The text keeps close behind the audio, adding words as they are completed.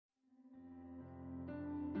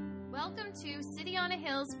Welcome to City on a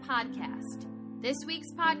Hill's podcast. This week's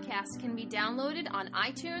podcast can be downloaded on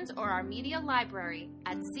iTunes or our media library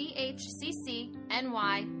at chccny.com.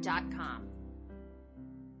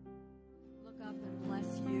 Look up and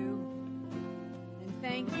bless you, and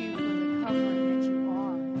thank you for the covering that you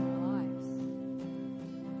are in our lives.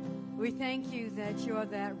 We thank you that you're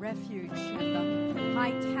that refuge and the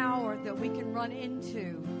high tower that we can run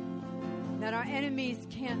into, that our enemies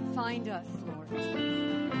can't find us, Lord.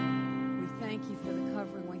 We thank you for the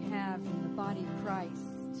covering we have in the body of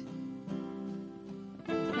Christ.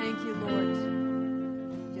 Thank you,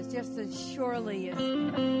 Lord. Just as surely as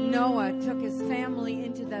Noah took his family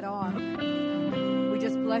into that ark, we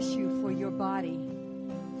just bless you for your body,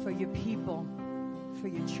 for your people, for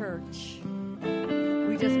your church.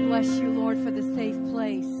 We just bless you, Lord, for the safe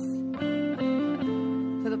place,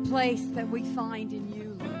 for the place that we find in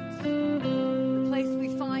you, Lord, the place we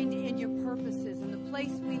find in your purposes, and the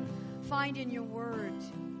place we find in your word,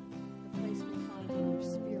 the place we find in your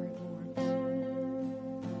spirit, Lord.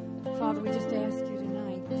 Father, we just ask you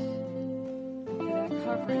tonight for that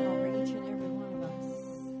covering over each and every one of us.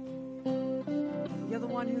 You're the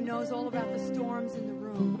one who knows all about the storms in the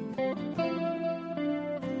room.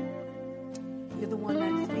 You're the one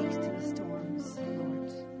that speaks to the storms,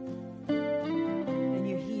 Lord. And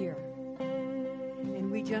you hear.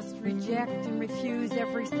 And we just reject and refuse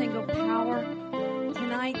every single power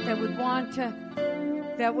tonight that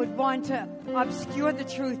would want to obscure the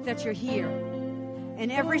truth that you're here.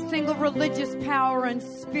 And every single religious power and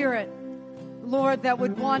spirit, Lord, that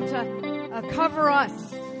would want to cover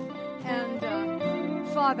us and,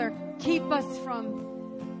 Father, keep us from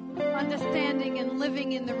understanding and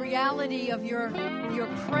living in the reality of your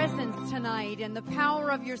presence tonight and the power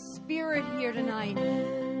of your spirit here tonight.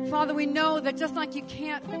 Father, we know that just like you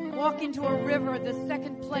can't walk into a river, the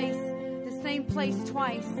same place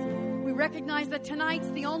twice, we recognize that tonight's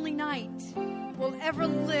the only night we'll ever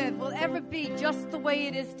live, will ever be just the way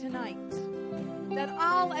it is tonight. That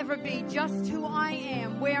I'll ever be just who I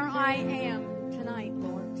am, where I am tonight,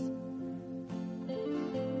 Lord.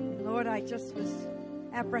 Lord, I just was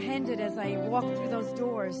apprehended as I walked through those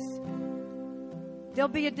doors. There'll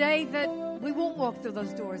be a day that we won't walk through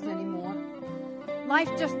those doors anymore. Life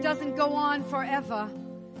just doesn't go on forever,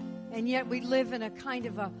 and yet we live in a kind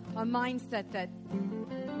of a mindset that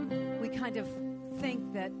we kind of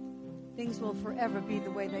think that things will forever be the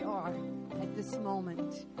way they are at this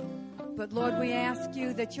moment. But Lord, we ask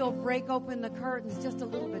you that you'll break open the curtains just a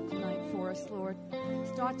little bit tonight for us, Lord.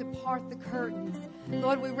 Start to part the curtains.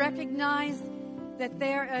 Lord, we recognize that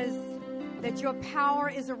that your power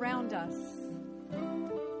is around us.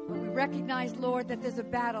 But we recognize, Lord, that there's a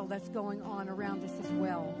battle that's going on around us as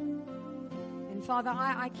well. And Father,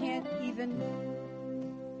 I can't even,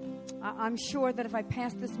 I'm sure that if I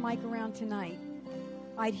passed this mic around tonight,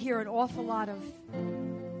 I'd hear an awful lot of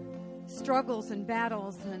struggles and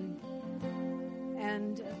battles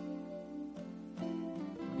and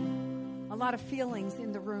a lot of feelings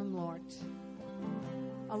in the room, Lord.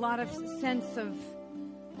 A lot of sense of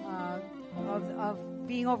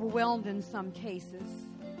being overwhelmed in some cases.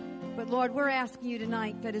 But Lord, we're asking you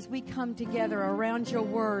tonight that as we come together around your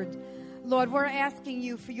word, Lord, we're asking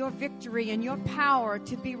you for your victory and your power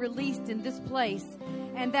to be released in this place,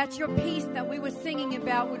 and that your peace that we were singing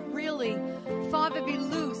about would really, Father, be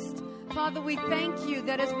loosed. Father, we thank you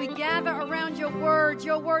that as we gather around your word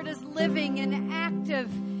is living and active,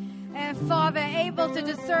 and Father, able to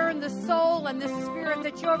discern the soul and the spirit,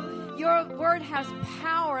 that your word has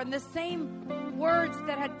power, and the same words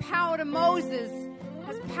that had power to Moses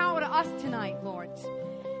has power to us tonight, Lord.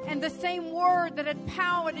 And the same word that had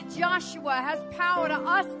power to Joshua has power to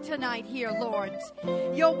us tonight here, Lord.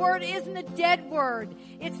 Your word isn't a dead word.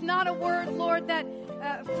 It's not a word, Lord, that,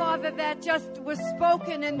 Father, that just was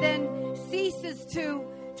spoken and then ceases to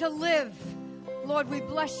live. Lord, we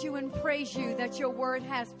bless you and praise you that your word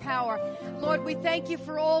has power. Lord, we thank you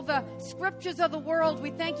for all the scriptures of the world. We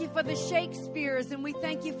thank you for the Shakespeares, and we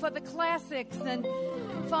thank you for the classics, and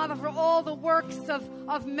Father, for all the works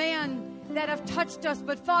of man that have touched us.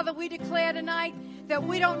 But Father, we declare tonight that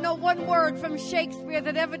we don't know one word from Shakespeare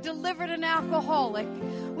that ever delivered an alcoholic.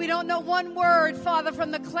 We don't know one word, Father,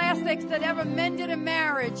 from the classics that ever mended a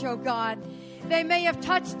marriage, oh God. They may have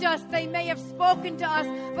touched us, they may have spoken to us,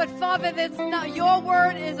 but Father, that's not, your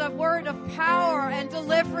word is a word of power and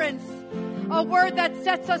deliverance, a word that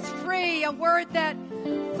sets us free, a word that,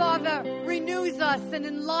 Father, renews us and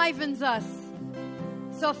enlivens us.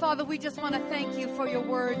 So, Father, we just want to thank you for your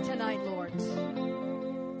word tonight, Lord.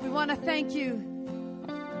 We want to thank you.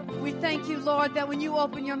 We thank you, Lord, that when you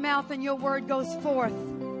open your mouth and your word goes forth,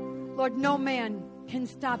 Lord, no man can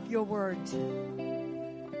stop your word.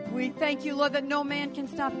 We thank you, Lord, that no man can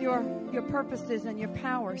stop your purposes and your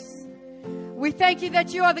powers. We thank you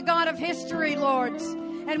that you are the God of history, Lord.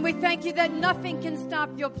 And we thank you that nothing can stop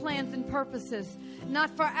your plans and purposes.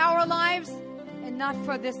 Not for our lives and not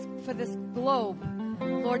for this globe.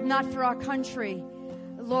 Lord, not for our country.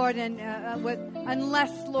 Lord, and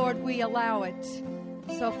unless, Lord, we allow it.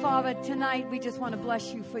 So, Father, tonight we just want to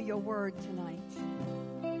bless you for your word tonight.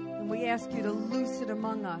 And we ask you to loose it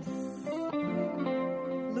among us.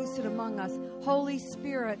 Loose it among us. Holy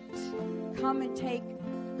Spirit, come and take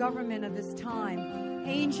government of this time.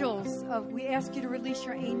 Angels, we ask you to release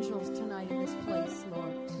your angels tonight in this place,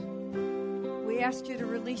 Lord. We ask you to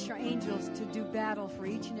release your angels to do battle for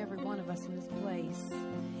each and every one of us in this place.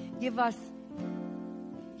 Give us,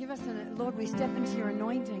 Lord, we step into your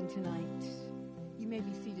anointing tonight. You may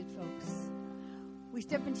be seated, folks. We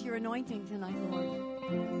step into your anointing tonight, Lord.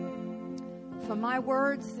 For my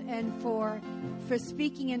words and for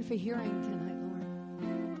speaking and for hearing tonight.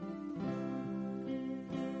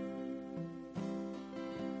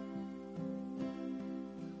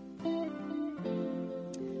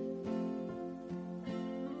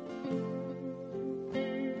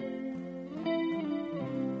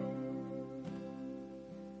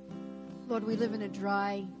 Lord, we live in a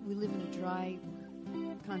dry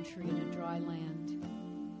country, in a dry land.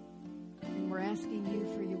 And we're asking you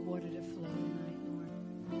for your water to flow tonight, Lord.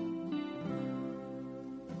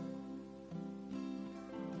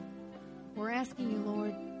 We're asking you,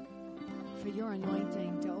 Lord, for your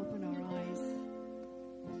anointing to open our eyes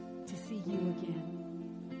to see you again.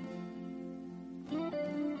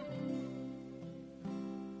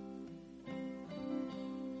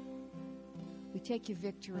 We take your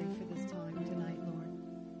victory for this time tonight, Lord.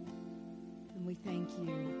 And we thank you.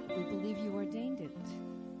 We believe you ordained it.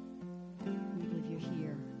 We believe you're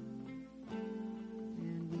here.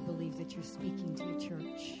 And we believe that you're speaking to your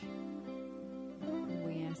church. And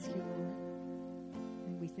we ask you, Lord,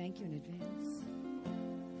 and we thank you in advance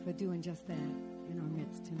for doing just that in our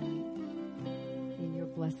midst tonight. In your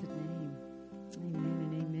blessed name. Amen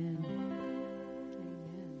and amen.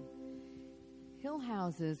 Amen. Hill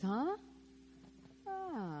houses, huh?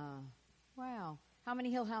 Wow. How many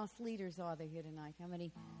Hill House leaders are there here tonight? How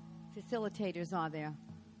many facilitators are there?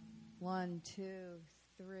 1, 2,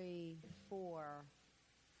 3, 4,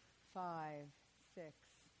 5, 6.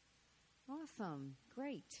 Awesome.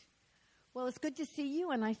 Great. Well, it's good to see you,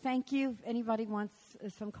 and I thank you. If anybody wants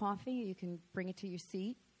some coffee, you can bring it to your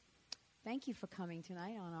seat. Thank you for coming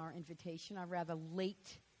tonight on our invitation, our rather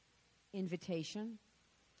late invitation.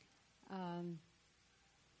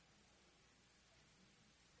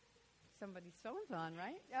 Somebody's phone's on,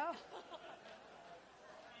 right? Oh.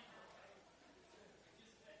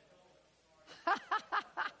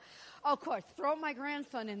 Of course, throw my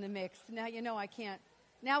grandson in the mix. Now you know I can't.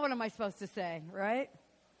 Now what am I supposed to say, right?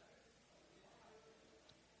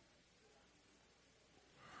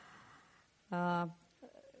 Let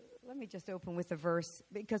me just open with a verse,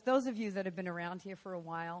 because those of you that have been around here for a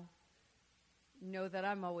while know that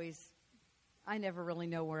I never really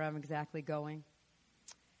know where I'm exactly going.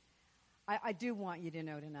 I do want you to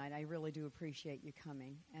know tonight, I really do appreciate you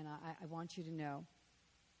coming. And I want you to know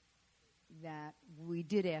that we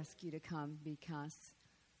did ask you to come because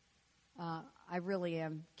I really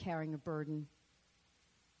am carrying a burden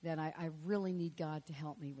that I really need God to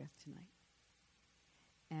help me with tonight.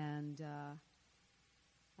 And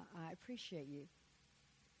I appreciate you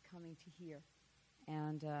coming to hear.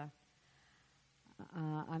 And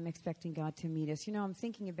I'm expecting God to meet us. You know, I'm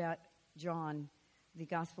thinking about John, the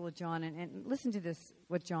Gospel of John, and listen to this,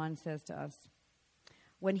 what John says to us.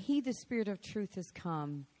 When he, the Spirit of truth, has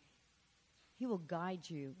come, he will guide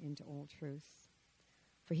you into all truth.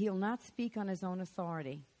 For he will not speak on his own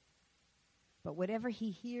authority, but whatever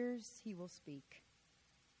he hears, he will speak.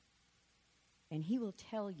 And he will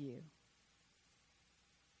tell you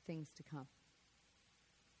things to come.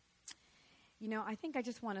 You know, I think I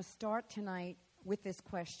just want to start tonight with this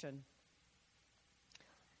question.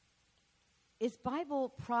 Is Bible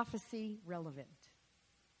prophecy relevant?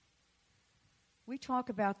 We talk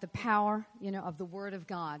about the power, of the Word of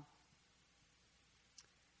God.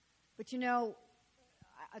 But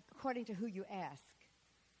according to who you ask,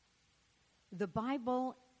 the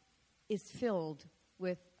Bible is filled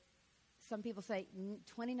with, some people say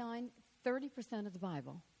 29, 30% of the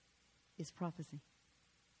Bible is prophecy.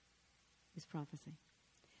 Is prophecy.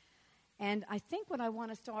 And I think what I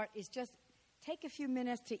want to start is just take a few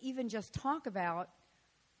minutes to even just talk about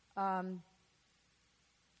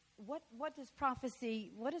what does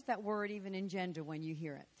prophecy, what does that word even engender when you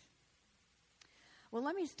hear it? Well,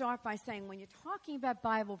 let me start by saying when you're talking about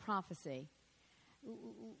Bible prophecy,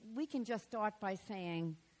 we can just start by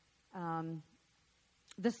saying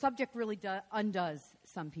the subject really undoes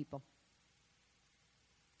some people.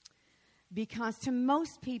 Because to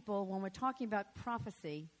most people, when we're talking about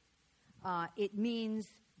prophecy, it means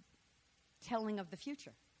telling of the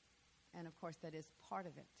future. And, of course, that is part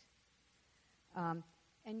of it.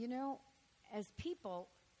 And, you know, as people,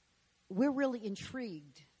 we're really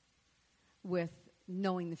intrigued with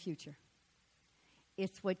knowing the future.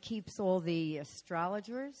 It's what keeps all the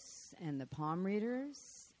astrologers and the palm readers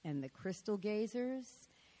and the crystal gazers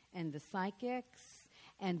and the psychics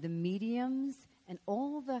and the mediums and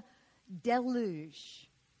all the deluge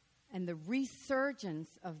and the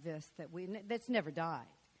resurgence of this that's never died.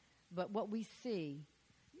 But what we see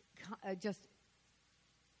just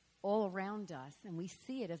all around us, and we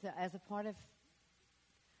see it as a part of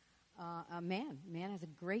a man. Man has a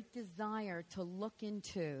great desire to look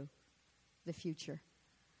into the future.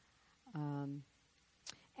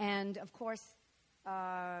 And, of course,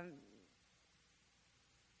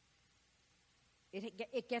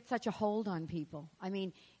 it gets such a hold on people. I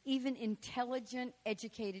mean, even intelligent,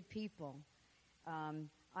 educated people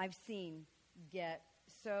I've seen get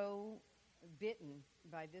so bitten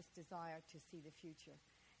by this desire to see the future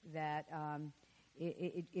that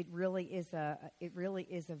it really is a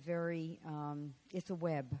very it's a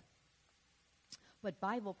web. But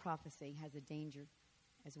Bible prophecy has a danger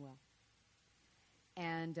as well.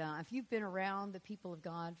 And if you've been around the people of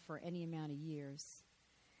God for any amount of years,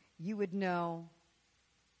 you would know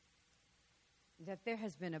that there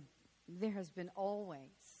has been always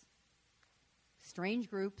strange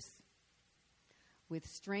groups with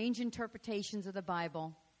strange interpretations of the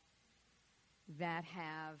Bible that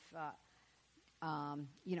have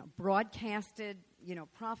broadcasted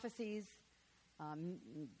prophecies,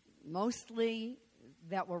 mostly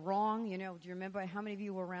that were wrong. Do you remember how many of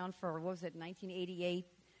you were around for, 1988,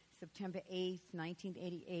 September 8th,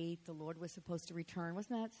 1988, the Lord was supposed to return.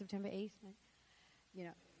 Wasn't that September 8th?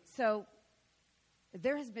 So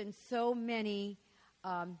there has been so many,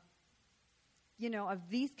 of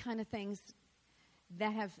these kind of things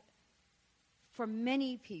that have, for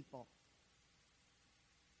many people,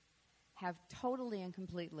 have totally and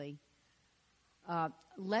completely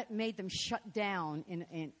made them shut down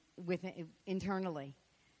internally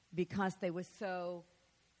because they were so,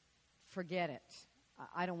 forget it.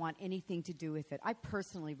 I don't want anything to do with it. I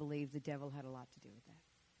personally believe the devil had a lot to do with that.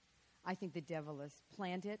 I think the devil has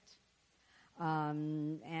planned it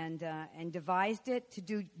and devised it to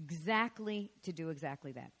do exactly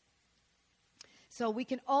that. So we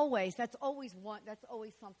can always, that's always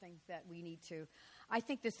something that we need to. I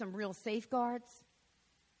think there's some real safeguards.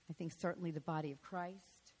 I think certainly the body of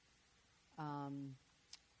Christ.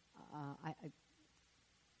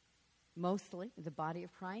 Mostly the body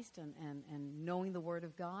of Christ and knowing the Word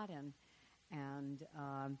of God and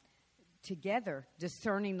together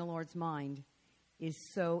discerning the Lord's mind is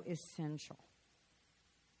so essential.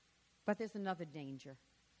 But there's another danger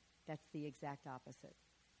that's the exact opposite.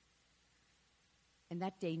 And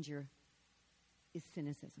that danger is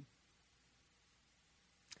cynicism.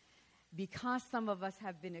 Because some of us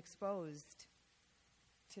have been exposed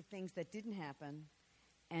to things that didn't happen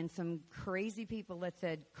and some crazy people that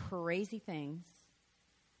said crazy things,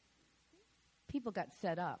 people got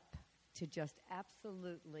set up to just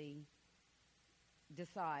absolutely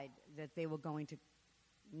decide that they were going to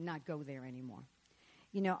not go there anymore.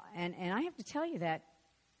 And I have to tell you that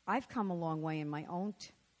I've come a long way in my own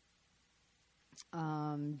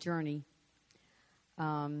journey.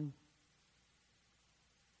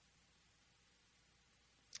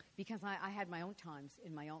 Because I had my own times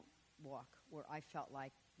in my own walk where I felt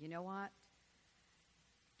like, you know what?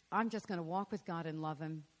 I'm just going to walk with God and love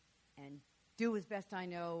Him and do as best I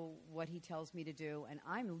know what He tells me to do, and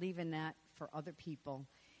I'm leaving that for other people.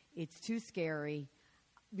 It's too scary.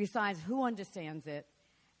 Besides, who understands it?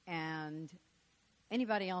 And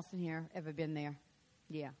anybody else in here ever been there?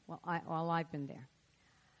 Yeah, I've been there.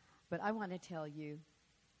 But I want to tell you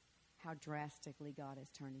how drastically God is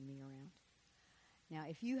turning me around. Now,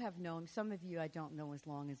 if you have known, some of you I don't know as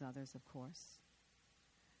long as others, of course.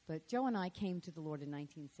 But Joe and I came to the Lord in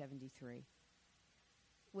 1973.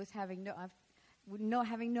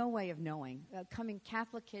 Having no way of knowing. Coming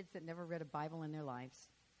Catholic kids that never read a Bible in their lives.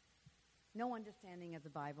 No understanding of the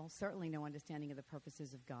Bible. Certainly no understanding of the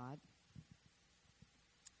purposes of God.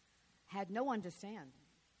 Had no understanding.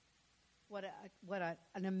 What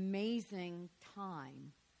an amazing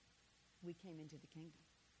time we came into the kingdom.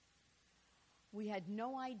 We had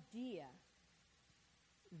no idea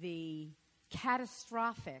the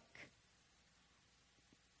catastrophic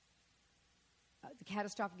the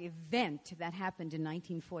catastrophic event that happened in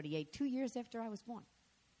 1948, 2 years after I was born,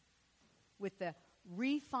 with the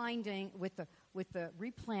refinding, with the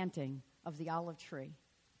replanting of the olive tree,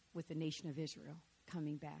 with the nation of Israel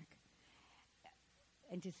coming back,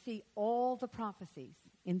 and to see all the prophecies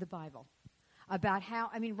in the Bible about how,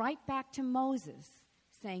 I mean, right back to Moses,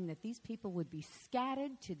 saying that these people would be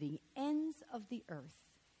scattered to the ends of the earth,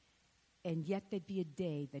 and yet there'd be a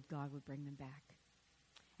day that God would bring them back.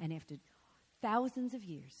 And after thousands of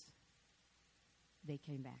years, they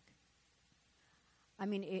came back. I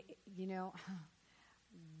mean,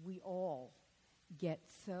 we all get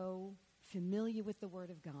so familiar with the Word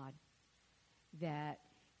of God that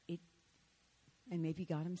and maybe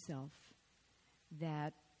God himself,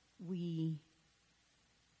 that we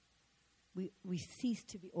cease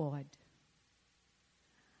to be awed.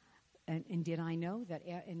 And did I know that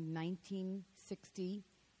in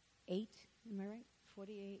 1968, am I right?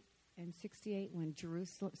 48 and 68, when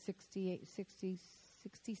Jerusalem,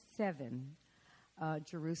 67,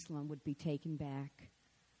 Jerusalem would be taken back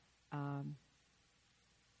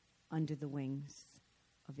under the wings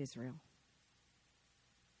of Israel.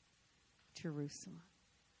 Jerusalem.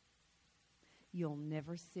 You'll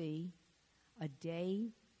never see a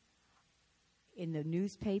day in the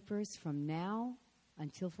newspapers from now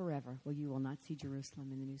until forever where you will not see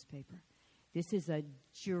Jerusalem in the newspaper. This is a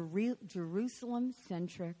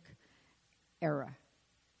Jerusalem-centric era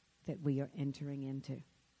that we are entering into.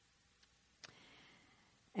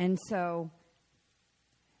 And so,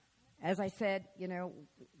 as I said,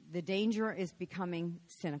 the danger is becoming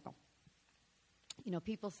cynical.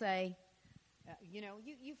 People say,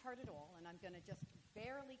 you've heard it all, and I'm going to just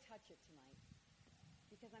barely touch it tonight,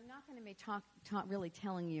 because I'm not going to be really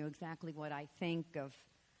telling you exactly what I think of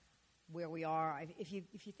where we are. If you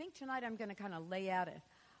think tonight I'm going to kind of lay out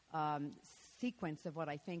a sequence of what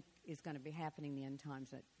I think is going to be happening in the end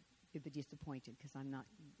times, that you'd be disappointed, because I'm not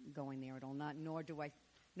going there at all. Nor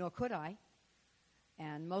could I.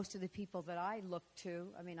 And most of the people that I look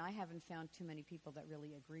to, I haven't found too many people that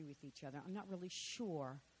really agree with each other. I'm not really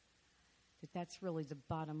sure that that's really the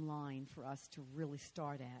bottom line for us to really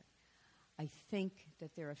start at. I think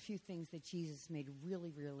that there are a few things that Jesus made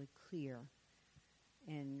really, really clear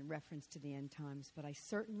in reference to the end times, but I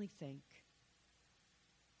certainly think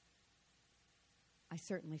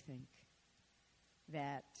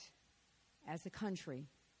that as a country,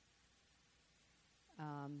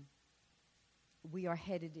 we are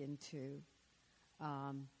headed into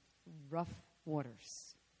rough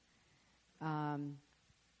waters.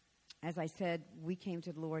 As I said, we came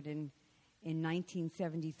to the Lord in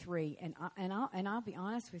 1973, and I'll be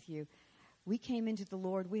honest with you, we came into the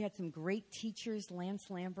Lord. We had some great teachers. Lance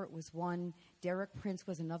Lambert was one. Derek Prince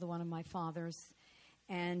was another one of my fathers.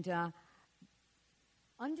 And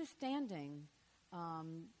understanding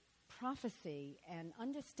prophecy and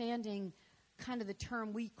understanding kind of the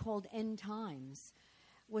term we called end times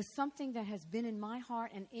was something that has been in my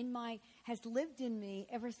heart and has lived in me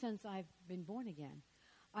ever since I've been born again.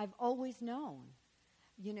 I've always known,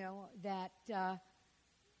 that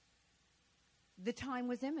the time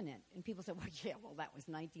was imminent. And people said, well, that was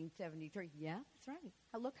 1973. Yeah, that's right.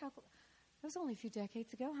 Look that was only a few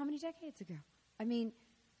decades ago. How many decades ago? I mean,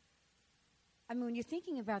 when you're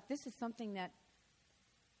thinking about this is something that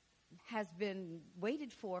has been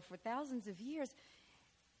waited for thousands of years,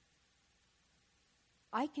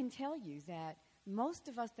 I can tell you that most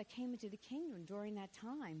of us that came into the kingdom during that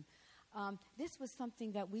time, this was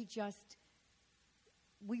something that we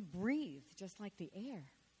breathed just like the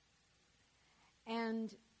air.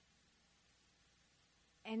 And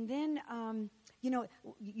then,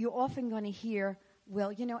 you're often going to hear,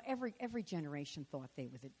 well, every generation thought they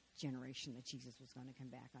were the generation that Jesus was going to come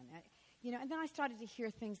back on. And then I started to hear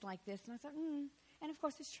things like this, and I thought, and of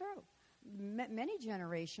course it's true. Many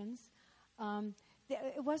generations,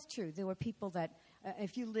 it was true. There were people that,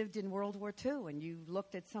 if you lived in World War II and you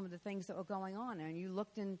looked at some of the things that were going on, and you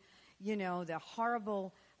looked in, the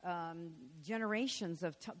horrible generations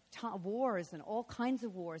of wars and all kinds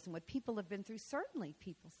of wars and what people have been through, certainly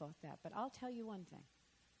people thought that. But I'll tell you one thing.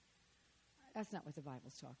 That's not what the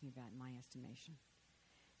Bible's talking about in my estimation.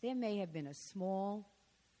 There may have been a small,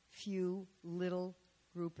 few, little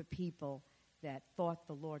group of people that thought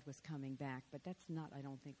the Lord was coming back, but that's not, I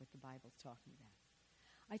don't think, what the Bible's talking about.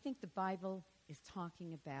 I think the Bible is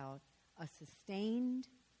talking about a sustained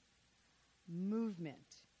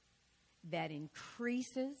movement that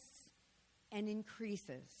increases and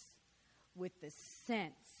increases with the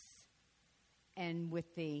sense and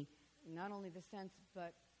with the, not only the sense,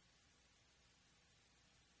 but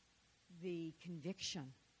the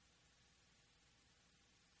conviction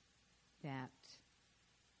that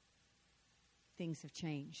things have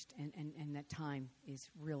changed and that time is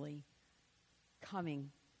really coming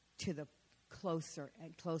to the closer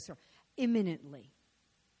and closer, imminently,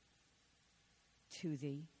 to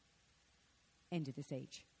the end of this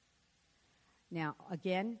age. Now,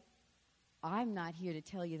 again, I'm not here to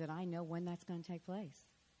tell you that I know when that's going to take place.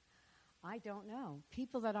 I don't know.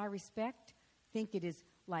 People that I respect think it is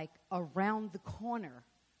like around the corner.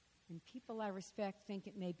 And people I respect think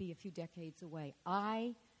it may be a few decades away.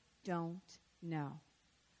 I don't know.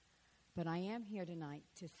 But I am here tonight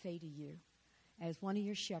to say to you, as one of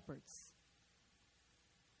your shepherds,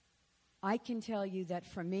 I can tell you that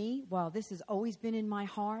for me, while this has always been in my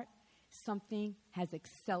heart, something has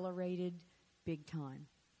accelerated big time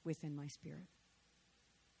within my spirit.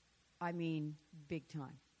 I mean, big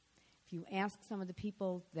time. If you ask some of the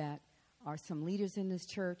people that are some leaders in this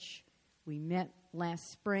church, we met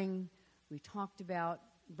last spring, we talked about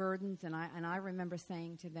burdens, and I remember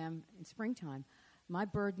saying to them in springtime, my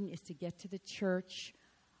burden is to get to the church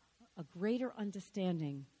a greater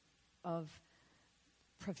understanding of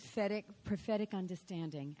prophetic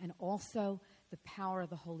understanding, and also the power of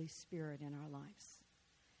the Holy Spirit in our lives.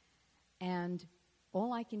 And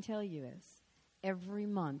all I can tell you is, every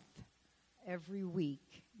month, every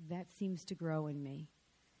week, that seems to grow in me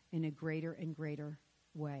in a greater and greater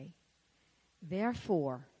way.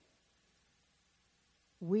 Therefore,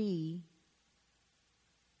 we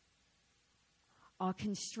are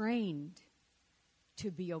constrained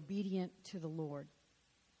to be obedient to the Lord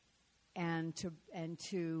and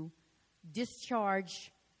to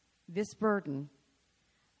discharge this burden,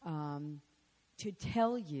 to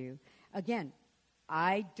tell you, again,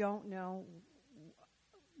 I don't know,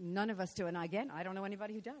 none of us do, and again, I don't know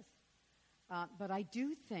anybody who does. But I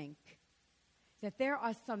do think that there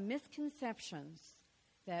are some misconceptions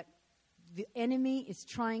that the enemy is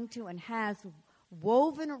trying to and has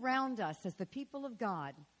woven around us as the people of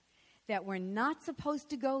God, that we're not supposed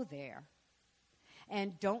to go there.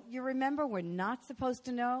 And don't you remember, we're not supposed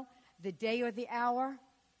to know the day or the hour?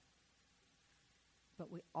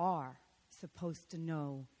 But we are supposed to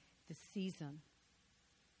know the season.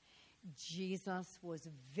 Jesus was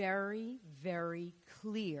very, very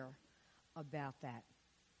clear about that.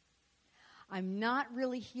 I'm not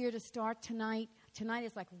really here to start tonight. Tonight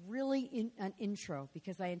is like really an intro,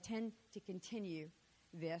 because I intend to continue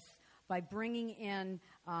this by bringing in,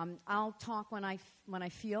 I'll talk when I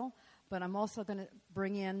feel, but I'm also going to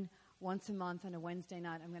bring in once a month on a Wednesday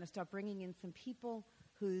night, I'm going to start bringing in some people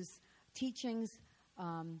whose teachings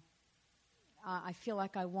I feel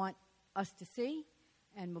like I want us to see,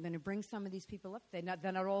 and we're going to bring some of these people up. They're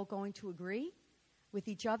not all going to agree with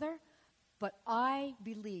each other, but I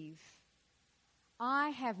believe, I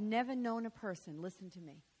have never known a person, listen to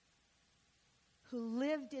me, who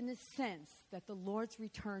lived in the sense that the Lord's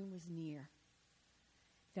return was near,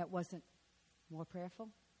 that wasn't more prayerful,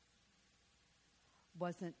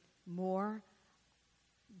 wasn't more,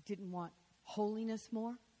 didn't want holiness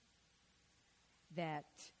more, that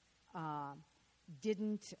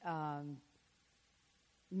didn't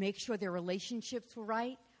make sure their relationships were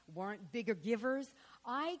right, weren't bigger givers.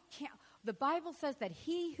 The Bible says that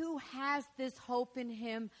he who has this hope in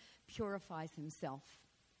him purifies himself.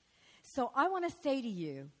 So I want to say to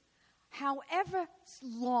you, however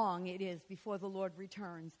long it is before the Lord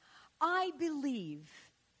returns, I believe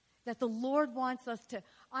that the Lord wants us to,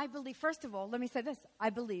 first of all, let me say this,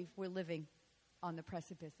 I believe we're living on the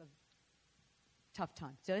precipice of tough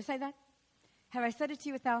times. Did I say that? Have I said it to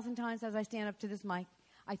you 1,000 times as I stand up to this mic?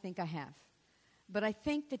 I think I have. But I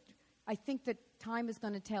think that time is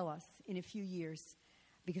going to tell us in a few years,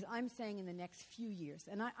 because I'm saying in the next few years,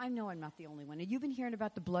 and I know I'm not the only one. And you've been hearing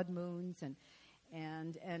about the blood moons, and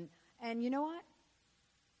you know what?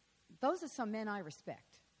 Those are some men I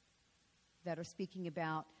respect that are speaking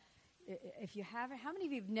about, if you haven't, how many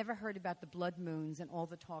of you have never heard about the blood moons and all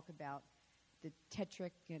the talk about the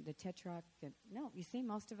tetrarch? No, you see,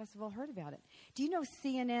 most of us have all heard about it. Do you know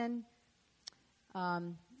CNN?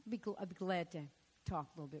 I'd be glad to talk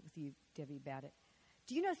a little bit with you, Debbie, about it.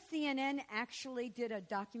 Do you know CNN actually did a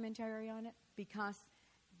documentary on it because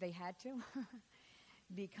they had to?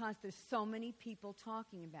 Because there's so many people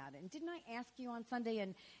talking about it. And didn't I ask you on Sunday,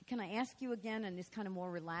 and can I ask you again in this kind of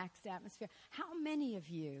more relaxed atmosphere, how many of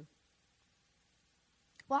you,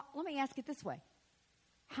 well, let me ask it this way.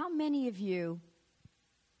 How many of you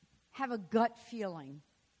have a gut feeling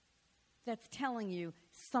that's telling you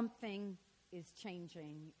something is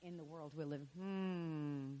changing in the world we live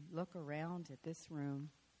in? Look around at this room.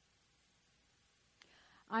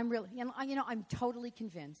 I'm totally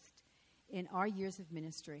convinced in our years of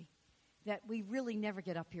ministry that we really never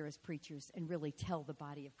get up here as preachers and really tell the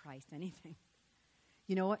body of Christ anything.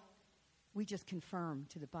 You know what? We just confirm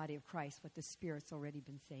to the body of Christ what the Spirit's already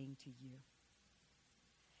been saying to you.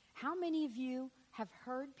 How many of you have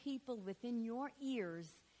heard people within your ears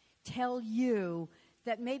tell you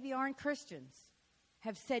that maybe aren't Christians,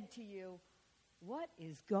 have said to you, what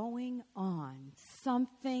is going on?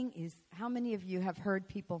 Something is, how many of you have heard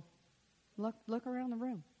people, look around the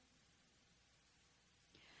room.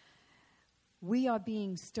 We are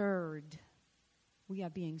being stirred. We are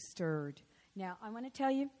being stirred. Now, I want to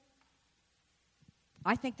tell you,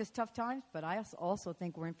 I think there's tough times, but I also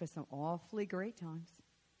think we're in for some awfully great times.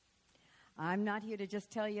 I'm not here to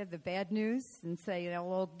just tell you the bad news and say,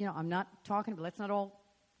 well, I'm not talking, but let's not all,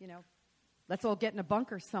 let's all get in a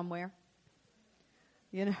bunker somewhere,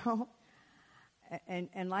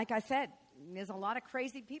 And like I said, there's a lot of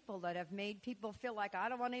crazy people that have made people feel like I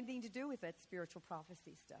don't want anything to do with that spiritual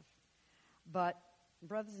prophecy stuff. But,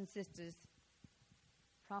 brothers and sisters,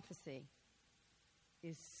 prophecy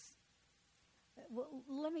is... Well,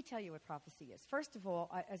 let me tell you what prophecy is. First of all,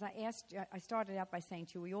 as I started out by saying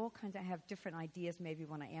to you, we all kind of have different ideas maybe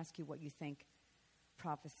when I ask you what you think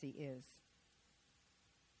prophecy is.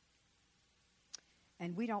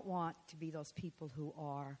 And we don't want to be those people who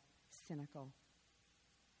are cynical.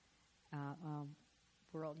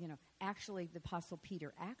 Actually, the Apostle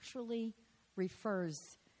Peter actually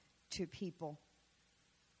refers to people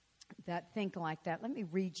that think like that. Let me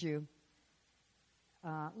read you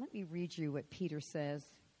what Peter says.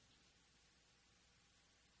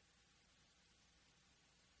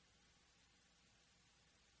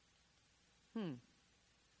 I'm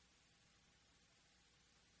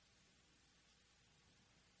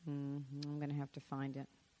going to have to find it.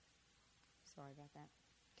 Sorry about that.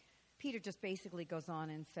 Peter just basically goes on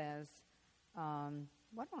and says,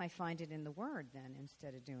 why don't I find it in the Word then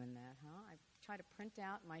instead of doing that, I try to print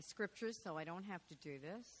out my scriptures so I don't have to do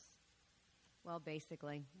this. Well,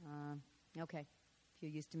 basically, okay. If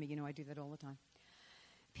you're used to me, I do that all the time.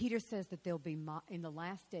 Peter says that there'll be, in the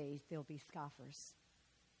last days, there'll be scoffers.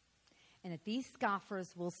 And that these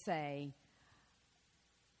scoffers will say,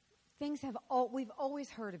 we've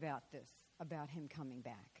always heard about this, about him coming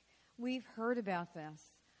back. We've heard about this.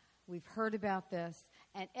 We've heard about this.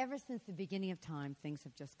 And ever since the beginning of time, things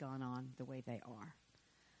have just gone on the way they are.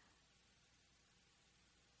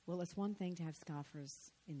 Well, it's one thing to have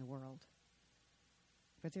scoffers in the world,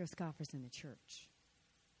 but there are scoffers in the church.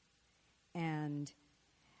 And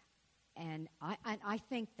I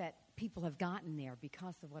think that people have gotten there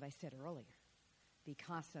because of what I said earlier,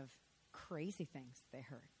 because of crazy things they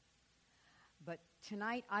heard. But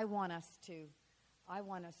tonight I want us to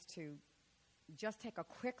just take a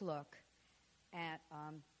quick look at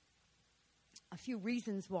a few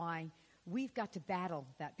reasons why we've got to battle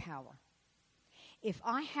that power. If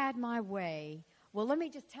I had my way, well, let me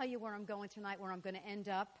just tell you where I'm going tonight, where I'm going to end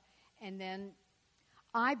up, and then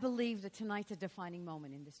I believe that tonight's a defining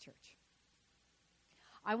moment in this church.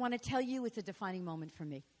 I want to tell you it's a defining moment for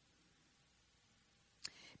me.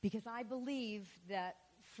 Because I believe that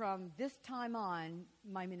from this time on,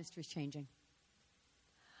 my ministry is changing.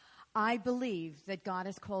 I believe that God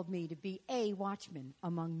has called me to be a watchman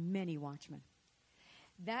among many watchmen.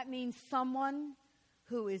 That means someone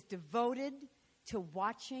who is devoted to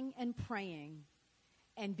watching and praying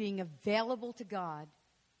and being available to God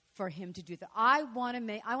for him to do that. I want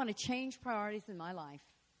to change priorities in my life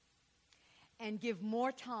and give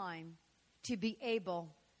more time to be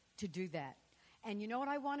able to do that. And you know what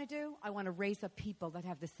I want to do? I want to raise up people that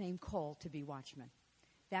have the same call to be watchmen.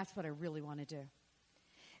 That's what I really want to do.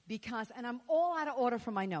 And I'm all out of order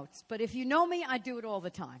for my notes, but if you know me, I do it all the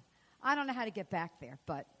time. I don't know how to get back there,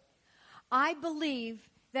 but I believe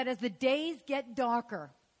that as the days get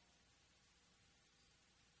darker,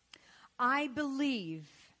 I believe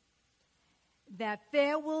that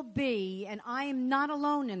there will be, and I am not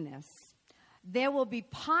alone in this, there will be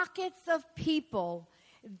pockets of people,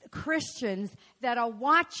 Christians, that are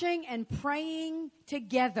watching and praying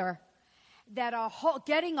together, that are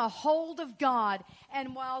getting a hold of God.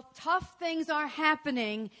 And while tough things are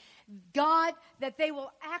happening, God, that they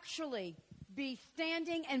will actually be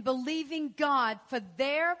standing and believing God for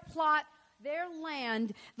their plot, their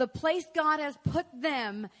land, the place God has put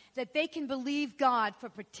them, that they can believe God for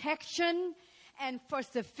protection and for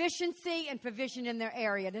sufficiency and provision in their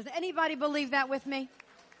area. Does anybody believe that with me?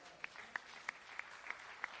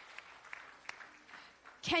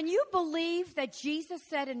 Can you believe that Jesus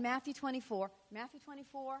said in Matthew 24,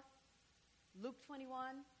 Luke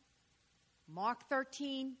 21, Mark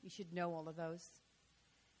 13, you should know all of those.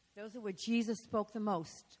 Those are where Jesus spoke the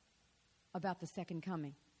most about the second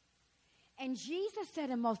coming. And Jesus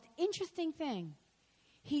said a most interesting thing.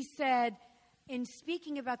 He said in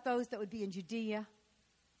speaking about those that would be in Judea,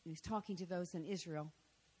 he was talking to those in Israel.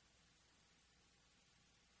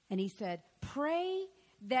 And he said, pray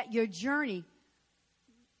that your journey,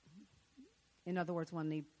 in other words, when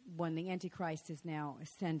the Antichrist is now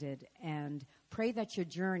ascended, and pray that your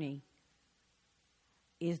journey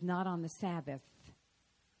is not on the Sabbath,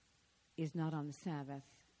 and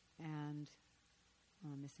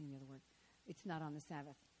I'm missing the other word. It's not on the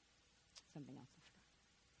Sabbath. Something else I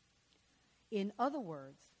forgot. In other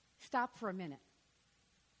words, stop for a minute.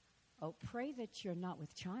 Oh, pray that you're not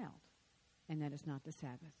with child, and that it's not the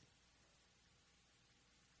Sabbath.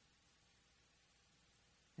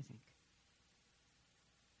 I think.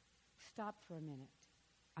 Stop for a minute.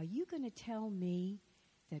 Are you going to tell me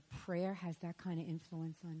that prayer has that kind of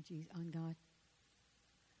influence on God?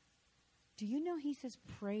 Do you know he says,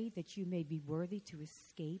 pray that you may be worthy to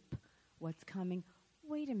escape what's coming?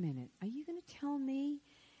 Wait a minute. Are you going to tell me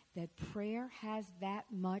that prayer has that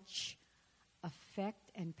much effect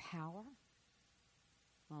and power?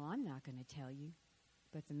 Well, I'm not going to tell you,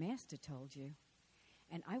 but the Master told you.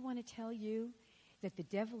 And I want to tell you that the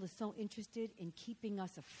devil is so interested in keeping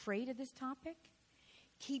us afraid of this topic,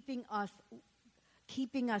 keeping us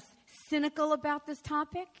cynical about this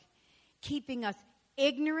topic, keeping us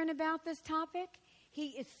ignorant about this topic. He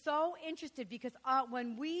is so interested because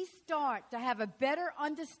when we start to have a better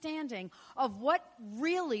understanding of what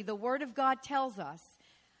really the Word of God tells us,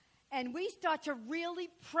 and we start to really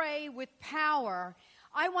pray with power,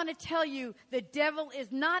 I want to tell you the devil is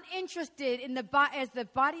not interested in as the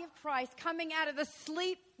body of Christ coming out of the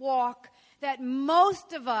sleepwalk that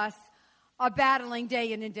most of us are battling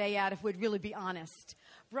day in and day out, if we'd really be honest.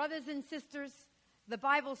 Brothers and sisters, the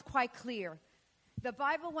Bible's quite clear. The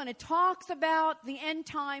Bible, when it talks about the end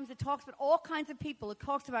times, it talks about all kinds of people. It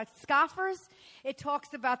talks about scoffers. It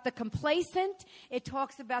talks about the complacent. It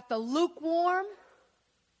talks about the lukewarm.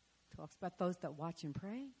 It talks about those that watch and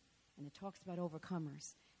pray. And it talks about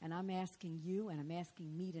overcomers. And I'm asking you and I'm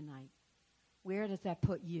asking me tonight, where does that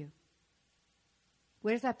put you?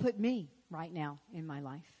 Where does that put me right now in my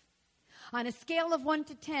life? On a scale of 1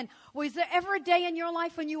 to 10, was there ever a day in your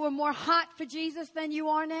life when you were more hot for Jesus than you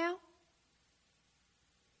are now?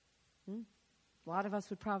 A lot of us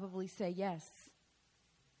would probably say yes.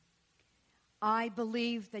 I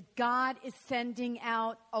believe that God is sending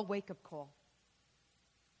out a wake-up call.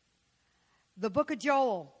 The book of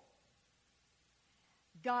Joel.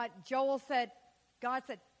 God said,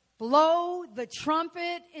 blow the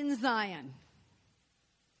trumpet in Zion.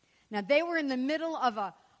 Now, they were in the middle of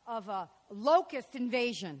a locust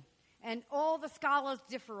invasion, and all the scholars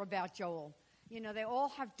differ about Joel. You know, they all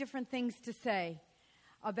have different things to say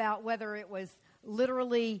about whether it was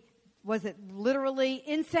literally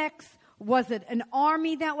insects? Was it an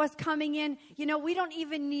army that was coming in? You know, we don't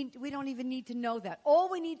even need to know that.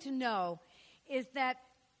 All we need to know is that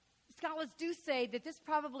scholars do say that this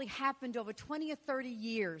probably happened over 20 or 30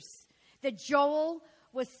 years, that Joel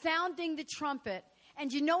was sounding the trumpet.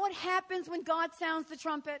 And you know what happens when God sounds the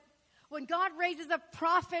trumpet? When God raises up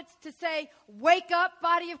prophets to say, wake up,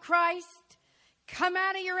 body of Christ, come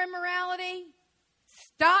out of your immorality,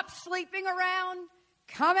 stop sleeping around,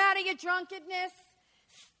 come out of your drunkenness,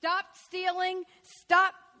 stop stealing,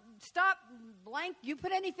 stop blank. You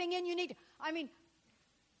put anything in you need. I mean,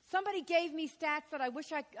 somebody gave me stats that I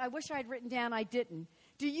wish I'd written down. I didn't.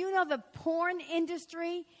 Do you know the porn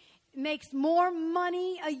industry makes more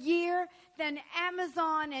money a year than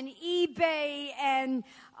Amazon and eBay, and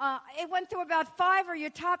it went through about 5 of your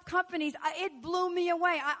top companies. It blew me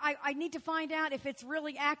away. I need to find out if it's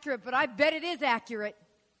really accurate, but I bet it is accurate.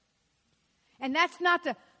 And that's not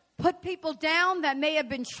to put people down that may have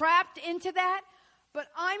been trapped into that, but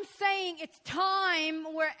I'm saying it's time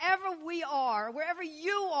wherever we are, wherever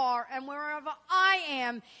you are, and wherever I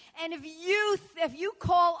am, and if you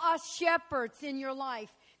call us shepherds in your life,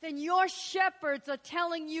 then your shepherds are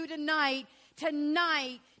telling you tonight,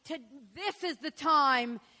 this is the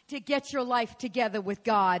time to get your life together with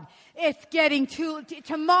God. It's getting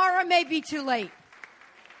tomorrow may be too late.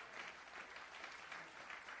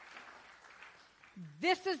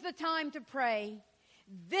 This is the time to pray.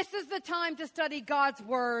 This is the time to study God's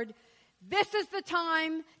Word. This is the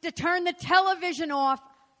time to turn the television off.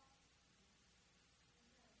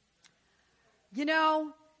 You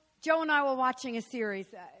know, Joe and I were watching a series.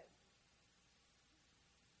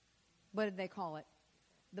 What did they call it?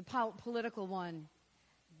 The political one.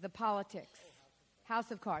 The politics. House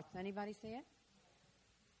of Cards. Anybody see it?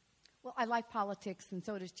 Well, I like politics, and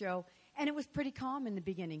so does Joe. And it was pretty calm in the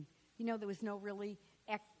beginning. You know, there was no really...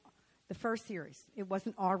 The first series, it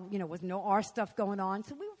wasn't was no our stuff going on,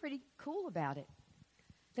 so we were pretty cool about it.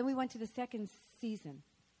 Then we went to the second season.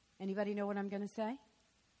 Anybody know what I'm going to say?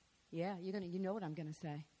 Yeah, you know what I'm going to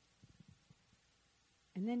say.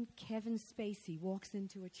 And then Kevin Spacey walks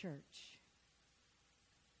into a church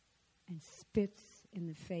and spits in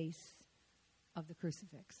the face of the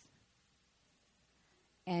crucifix.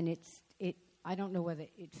 And I don't know whether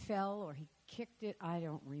it fell or he kicked it. I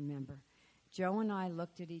don't remember. Joe and I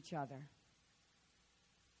looked at each other,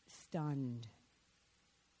 stunned.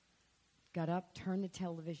 Got up, turned the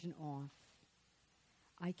television off.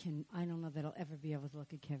 I don't know that I'll ever be able to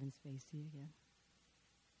look at Kevin Spacey again.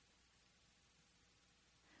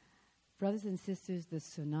 Brothers and sisters, the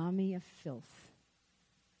tsunami of filth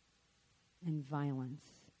and violence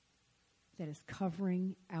that is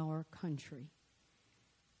covering our country,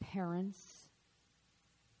 parents,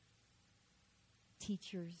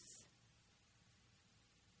 teachers,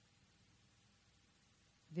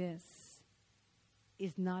 this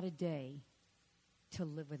is not a day to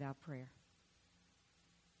live without prayer.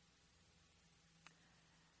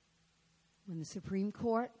 When the Supreme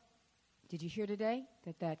Court, did you hear today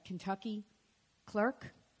that Kentucky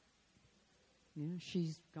clerk,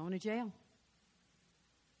 she's going to jail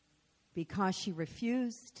because she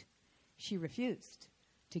refused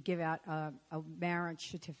to give out a marriage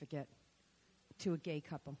certificate to a gay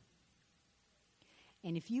couple.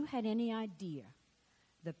 And if you had any idea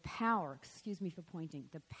the power, excuse me for pointing,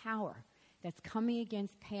 the power that's coming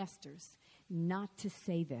against pastors not to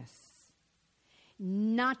say this,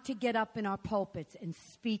 not to get up in our pulpits and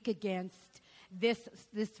speak against this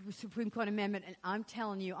Supreme Court amendment, and I'm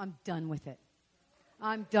telling you, I'm done with it.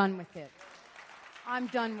 I'm done with it. I'm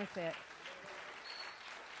done with it.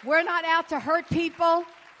 We're not out to hurt people,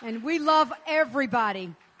 and we love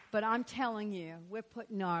everybody, but I'm telling you, we're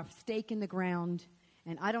putting our stake in the ground,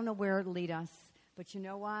 and I don't know where it'll lead us, but you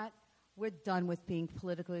know what? We're done with being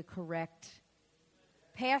politically correct.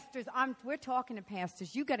 Pastors, we're talking to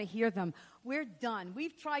pastors. You got to hear them. We're done.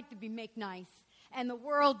 We've tried to make nice, and the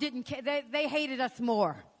world didn't care. They hated us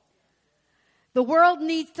more. The world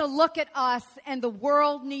needs to look at us, and the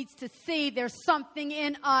world needs to see there's something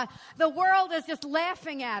in us. The world is just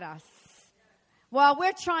laughing at us while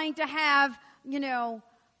we're trying to have, we're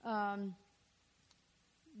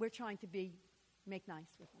trying to make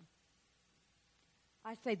nice with them.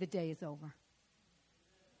 I say the day is over.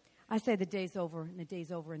 I say the day's over, and the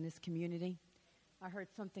day's over in this community. I heard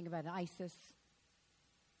something about ISIS.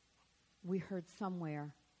 We heard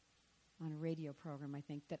somewhere on a radio program, I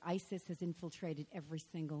think, that ISIS has infiltrated every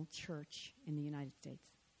single church in the United States.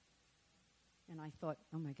 And I thought,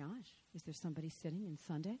 oh my gosh, is there somebody sitting in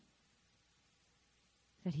Sunday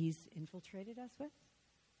that he's infiltrated us with?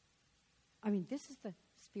 I mean, this is the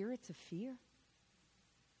spirits of fear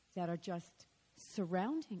that are just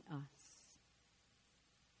surrounding us.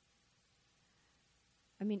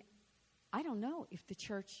 I mean, I don't know if the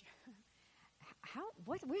church,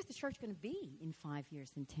 where's the church going to be in 5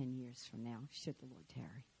 years and 10 years from now, should the Lord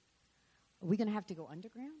tarry? Are we going to have to go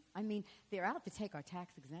underground? I mean, they're out to take our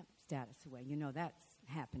tax exempt status away. You know that's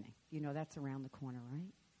happening. You know that's around the corner,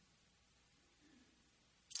 right?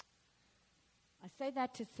 I say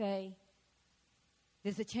that to say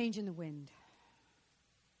there's a change in the wind.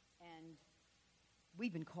 And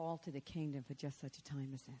we've been called to the kingdom for just such a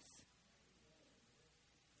time as this.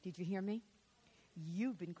 Did you hear me?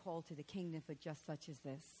 You've been called to the kingdom for just such as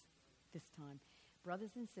this time. Brothers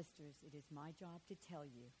and sisters, it is my job to tell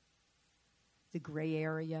you the gray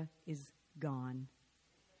area is gone.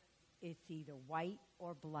 It's either white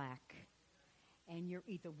or black. And you're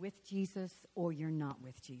either with Jesus or you're not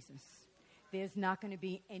with Jesus. There's not going to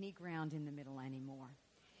be any ground in the middle anymore.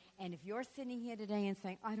 And if you're sitting here today and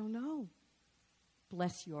saying, I don't know,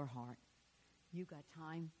 bless your heart. You got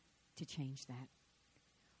time to change that.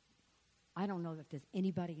 I don't know if there's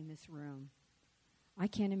anybody in this room. I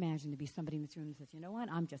can't imagine to be somebody in this room that says, you know what,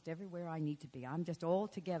 I'm just everywhere I need to be. I'm just all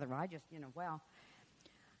together. Well,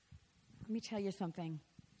 let me tell you something.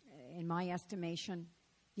 In my estimation,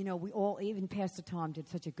 we all, even Pastor Tom did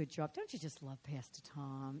such a good job. Don't you just love Pastor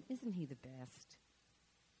Tom? Isn't he the best?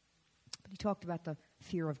 But he talked about the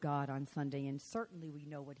fear of God on Sunday, and certainly we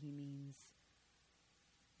know what he means.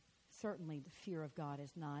 Certainly the fear of God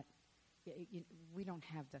is not, we don't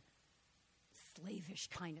have the slavish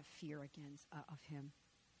kind of fear of him.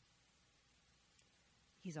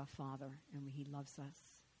 He's our Father, and he loves us.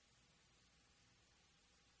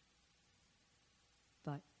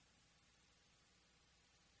 But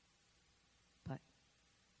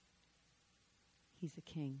he's a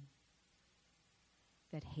king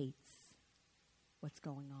that hates what's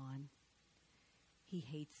going on. He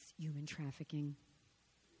hates human trafficking.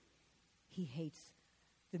 He hates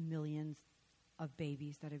the millions of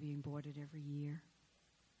babies that are being aborted every year.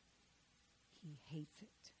 He hates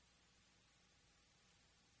it.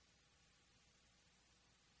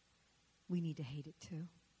 We need to hate it too.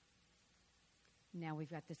 Now we've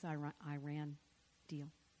got this Iran deal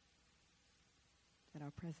that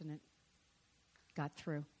our president got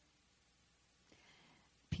through.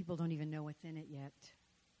 People don't even know what's in it yet.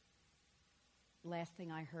 Last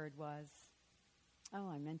thing I heard was,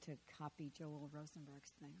 I meant to copy Joel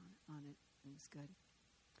Rosenberg's thing on it. It was good.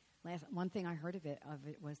 One thing I heard of it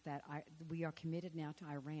was that we are committed now to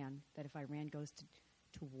Iran, that if Iran goes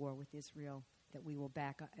to war with Israel, that we will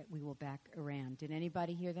back Iran. Did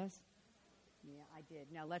anybody hear this? Yeah, I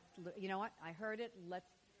did. Now you know what? I heard it.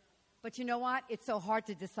 But you know what? It's so hard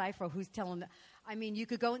to decipher who's telling. I mean, you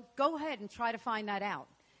could go ahead and try to find that out.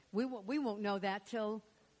 We won't know that till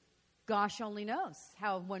gosh only knows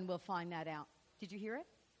when we'll find that out. Did you hear it?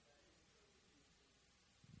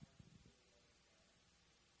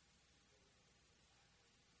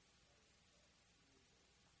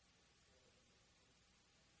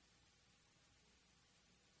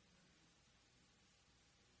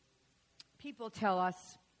 People tell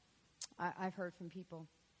us, I've heard from people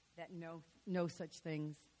that know such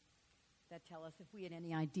things, that tell us if we had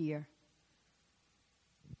any idea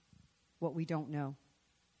what we don't know,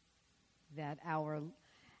 that our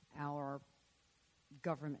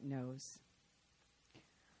government knows.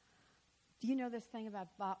 Do you know this thing about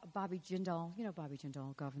Bobby Jindal? You know Bobby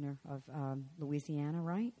Jindal, governor of Louisiana,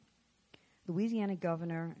 right? Louisiana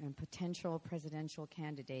governor and potential presidential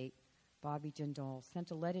candidate Bobby Jindal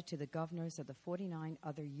sent a letter to the governors of the 49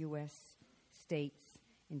 other U.S. states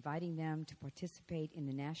inviting them to participate in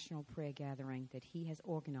the national prayer gathering that he has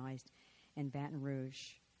organized in Baton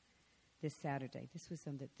Rouge this Saturday. This was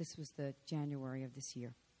the January of this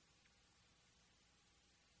year.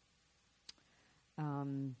 A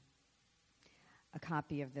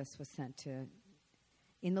copy of this was sent to.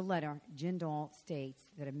 In the letter, Jindal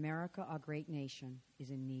states that America, our great nation,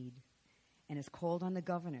 is in need and has called on the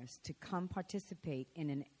governors to come participate in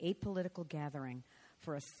an apolitical gathering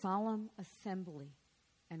for a solemn assembly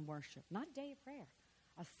and worship. Not a day of prayer,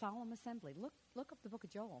 a solemn assembly. Look up the book of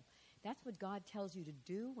Joel. That's what God tells you to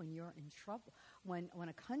do when you're in trouble. When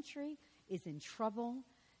a country is in trouble,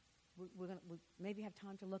 we'll maybe have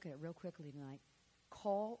time to look at it real quickly tonight.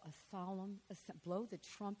 Call a solemn, blow the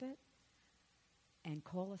trumpet and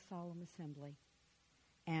call a solemn assembly.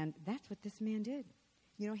 And that's what this man did.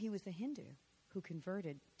 You know, he was a Hindu who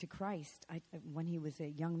converted to Christ when he was a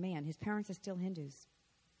young man. His parents are still Hindus.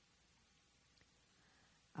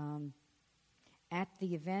 At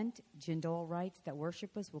the event, Jindal writes that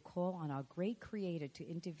worshipers will call on our great Creator to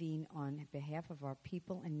intervene on behalf of our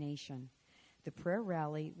people and nation. The prayer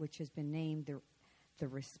rally, which has been named the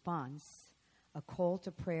Response, a call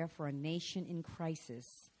to prayer for a nation in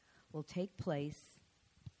crisis, will take place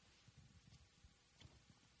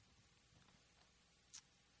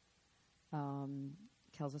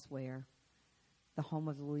tells us where. The home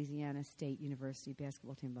of the Louisiana State University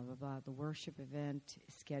basketball team, blah, blah, blah. The worship event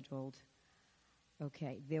is scheduled.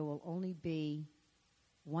 Okay, there will only be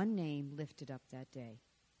one name lifted up that day.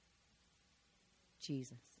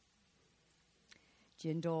 Jesus.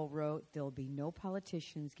 Jindal wrote, there will be no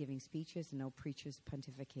politicians giving speeches and no preachers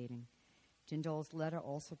pontificating. Jindal's letter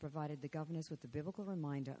also provided the governors with the biblical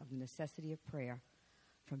reminder of the necessity of prayer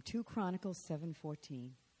from 2 Chronicles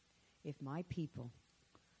 7:14. If my people,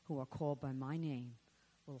 who are called by my name,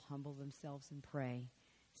 will humble themselves and pray,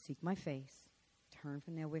 seek my face, turn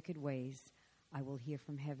from their wicked ways, I will hear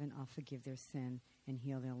from heaven, I'll forgive their sin and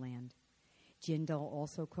heal their land. Jindal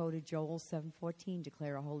also quoted Joel 7:14,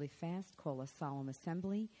 declare a holy fast, call a solemn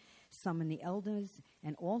assembly, summon the elders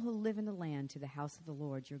and all who live in the land to the house of the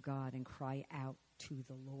Lord your God and cry out to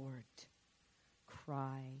the Lord.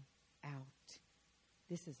 Cry out.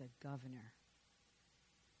 This is a governor.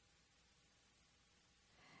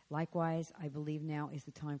 Likewise, I believe now is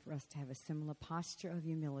the time for us to have a similar posture of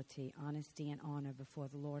humility, honesty, and honor before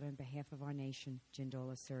the Lord on behalf of our nation,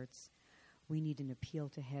 Jindal asserts. We need an appeal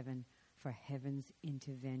to heaven for heaven's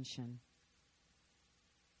intervention.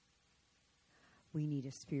 We need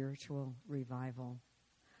a spiritual revival.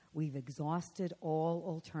 We've exhausted all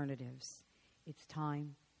alternatives. It's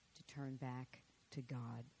time to turn back to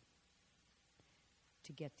God,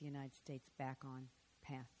 to get the United States back on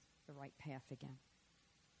the right path again.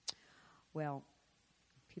 Well,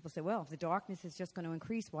 people say, well, if the darkness is just going to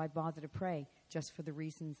increase, why bother to pray? Just for the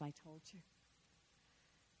reasons I told you.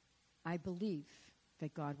 I believe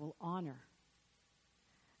that God will honor.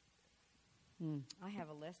 I have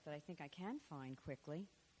a list that I think I can find quickly.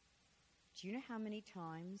 Do you know how many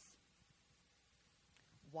times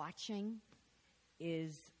watching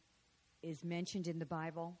is mentioned in the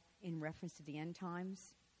Bible in reference to the end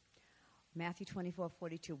times. Matthew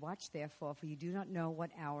 24:42, watch therefore, for you do not know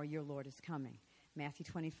what hour your Lord is coming. Matthew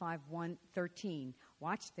 25:13,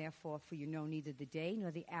 watch therefore, for you know neither the day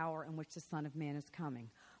nor the hour in which the Son of Man is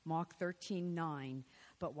coming. Mark 13:9,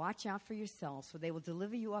 but watch out for yourselves, for they will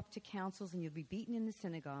deliver you up to councils, and you'll be beaten in the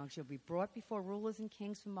synagogues. You'll be brought before rulers and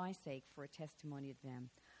kings for my sake, for a testimony of them.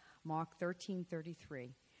 Mark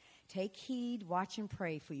 13:33, take heed, watch and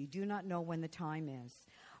pray, for you do not know when the time is.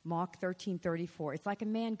 Mark 13:34, it's like a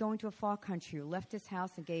man going to a far country who left his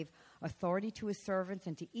house and gave authority to his servants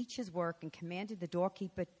and to each his work and commanded the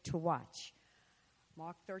doorkeeper to watch.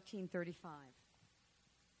 Mark 13:35,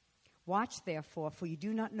 watch therefore, for you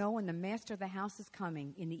do not know when the master of the house is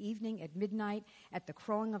coming, in the evening, at midnight, at the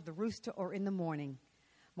crowing of the rooster, or in the morning.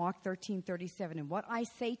 Mark 13:37, and what I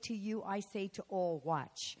say to you, I say to all,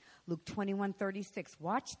 watch. Luke 21:36,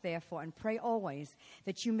 watch therefore and pray always,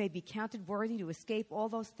 that you may be counted worthy to escape all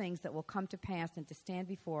those things that will come to pass and to stand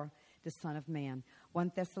before the Son of Man.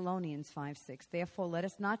 1 Thessalonians 5:6, therefore let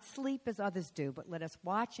us not sleep as others do, but let us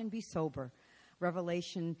watch and be sober.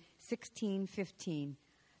 Revelation 16:15,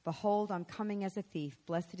 behold, I'm coming as a thief.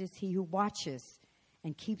 Blessed is he who watches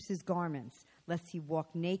and keeps his garments, lest he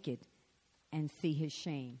walk naked and see his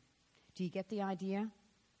shame. Do you get the idea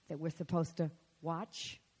that we're supposed to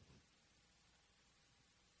watch?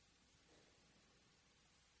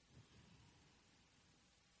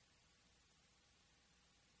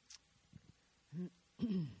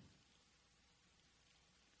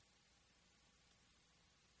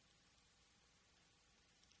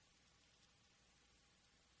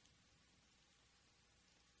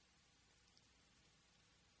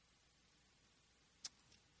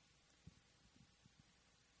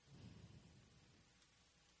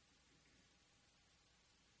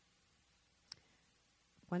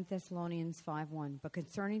 One Thessalonians 5:1, but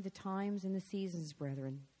concerning the times and the seasons,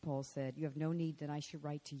 brethren, Paul said, you have no need that I should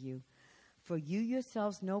write to you. For you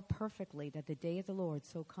yourselves know perfectly that the day of the Lord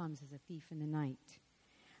so comes as a thief in the night.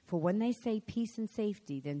 For when they say peace and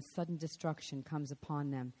safety, then sudden destruction comes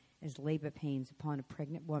upon them as labor pains upon a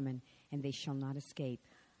pregnant woman, and they shall not escape.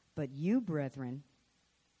 But you, brethren,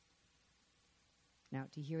 now,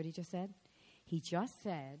 do you hear what he just said? He just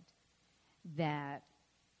said that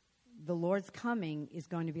the Lord's coming is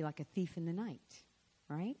going to be like a thief in the night,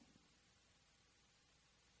 right?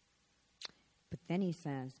 But then he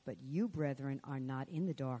says, but you, brethren, are not in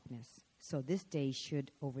the darkness, so this day should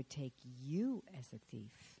overtake you as a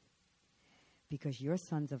thief. Because you're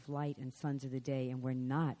sons of light and sons of the day, and we're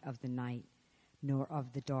not of the night, nor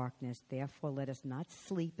of the darkness. Therefore, let us not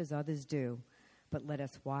sleep as others do, but let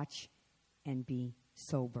us watch and be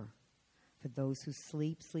sober. For those who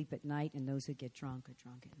sleep, sleep at night, and those who get drunk are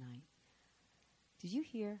drunk at night. Did you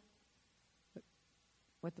hear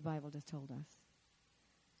what the Bible just told us?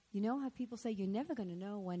 You know how people say you're never going to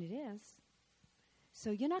know when it is.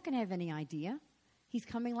 So you're not going to have any idea. He's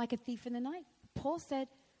coming like a thief in the night. Paul said,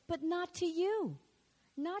 but not to you,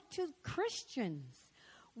 not to Christians.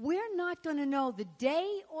 We're not going to know the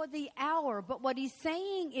day or the hour, but what he's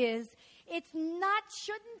saying is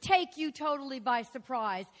shouldn't take you totally by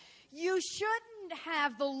surprise. You shouldn't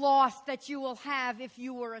have the loss that you will have if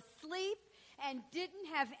you were asleep and didn't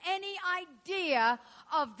have any idea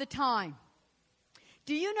of the time.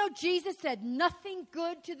 Do you know Jesus said nothing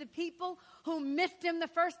good to the people who missed him the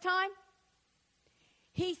first time?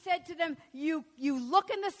 He said to them, you look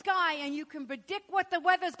in the sky and you can predict what the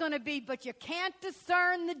weather's going to be, but you can't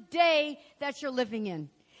discern the day that you're living in.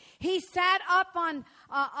 He sat up on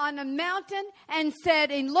a mountain and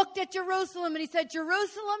looked at Jerusalem, and he said,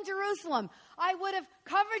 Jerusalem, Jerusalem, I would have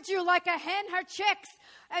covered you like a hen her chicks,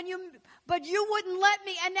 but you wouldn't let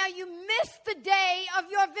me, and now you missed the day of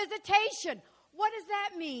your visitation. What does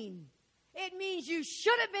that mean? It means you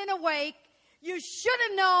should have been awake. You should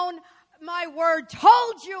have known. My word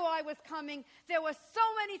told you I was coming. There were so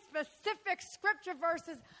many specific scripture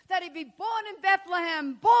verses that he'd be born in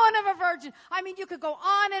Bethlehem, born of a virgin. I mean, you could go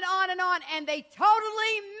on and on and on, and they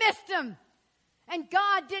totally missed him. And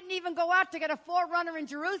God didn't even go out to get a forerunner in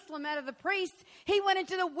Jerusalem out of the priests. He went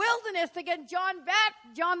into the wilderness to get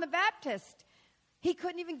John the Baptist. He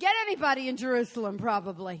couldn't even get anybody in Jerusalem,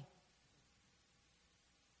 probably.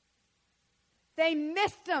 They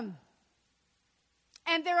missed him.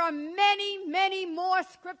 And there are many, many more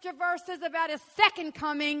scripture verses about his second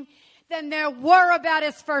coming than there were about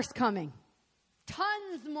his first coming.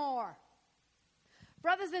 Tons more.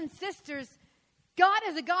 Brothers and sisters, God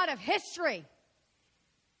is a God of history.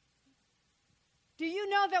 Do you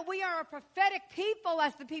know that we are a prophetic people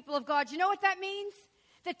as the people of God? Do you know what that means?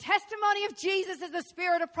 The testimony of Jesus is the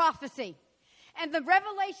spirit of prophecy. And the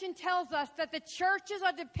Revelation tells us that the churches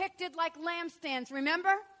are depicted like lampstands.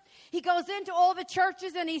 Remember? He goes into all the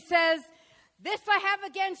churches and he says, this I have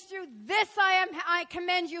against you, this I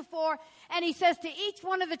commend you for. And he says to each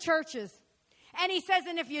one of the churches, and he says,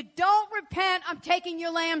 and if you don't repent, I'm taking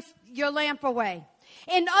your lamp away.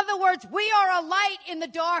 In other words, we are a light in the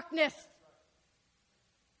darkness.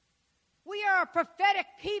 We are a prophetic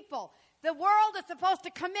people. The world is supposed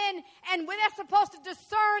to come in, and they're supposed to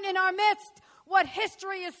discern in our midst what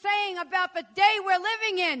history is saying about the day we're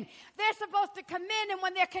living in. They're supposed to come in, and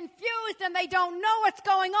when they're confused and they don't know what's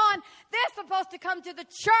going on, they're supposed to come to the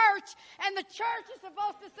church, and the church is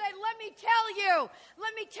supposed to say, let me tell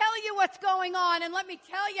you what's going on, and let me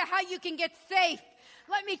tell you how you can get safe.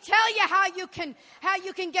 Let me tell you how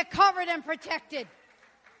you can get covered and protected.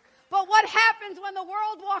 But what happens when the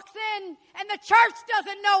world walks in and the church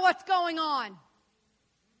doesn't know what's going on?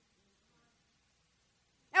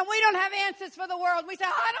 And we don't have answers for the world. We say,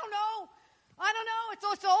 I don't know.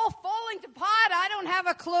 It's all falling to pot. I don't have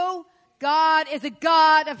a clue. God is a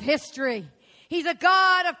God of history. He's a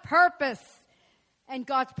God of purpose. And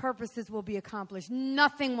God's purposes will be accomplished.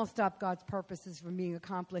 Nothing will stop God's purposes from being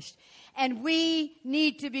accomplished. And we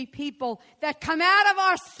need to be people that come out of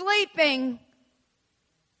our sleeping.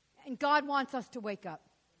 And God wants us to wake up.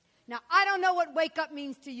 Now, I don't know what wake up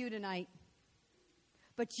means to you tonight.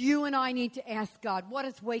 But you and I need to ask God, what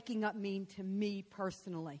does waking up mean to me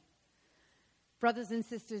personally? Brothers and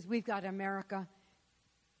sisters, we've got America.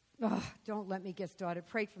 Don't let me get started.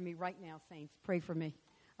 Pray for me right now, saints. Pray for me.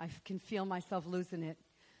 I can feel myself losing it.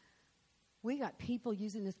 We got people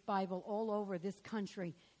using this Bible all over this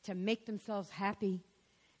country to make themselves happy,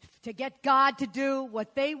 to get God to do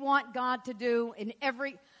what they want God to do in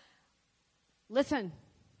every... Listen,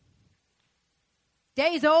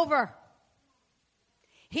 day's over.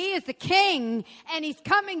 He is the king, and he's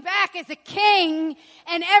coming back as a king,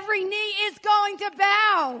 and every knee is going to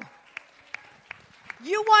bow.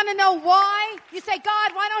 You want to know why? You say,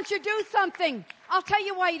 God, why don't you do something? I'll tell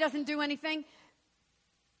you why he doesn't do anything.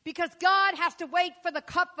 Because God has to wait for the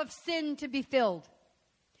cup of sin to be filled.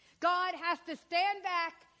 God has to stand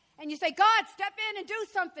back, and you say, God, step in and do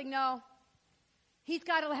something. No. He's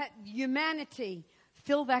got to let humanity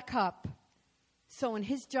fill that cup. So when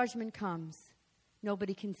his judgment comes,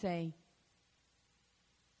 nobody can say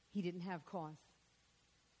he didn't have cause.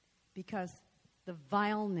 Because the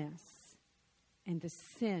vileness and the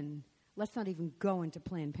sin, let's not even go into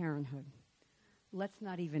Planned Parenthood.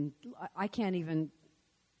 I can't even,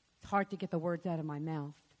 it's hard to get the words out of my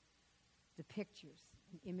mouth. The pictures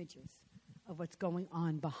and images of what's going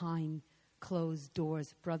on behind closed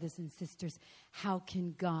doors. Brothers and sisters, how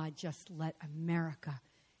can God just let America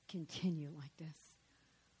continue like this?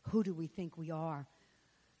 Who do we think we are?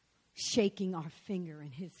 Shaking our finger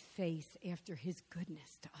in his face after his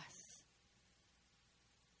goodness to us.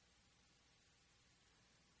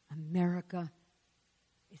 America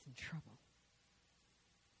is in trouble.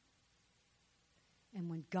 And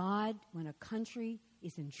when a country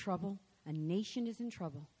is in trouble, a nation is in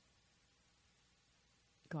trouble,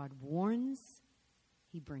 God warns,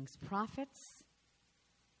 he brings prophets.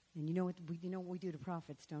 And you know what we do to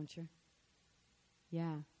prophets, don't you?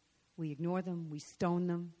 Yeah. We ignore them, we stone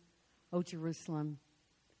them. Oh, Jerusalem,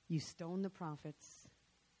 you stone the prophets.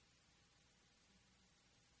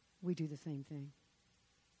 We do the same thing.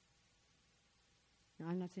 Now,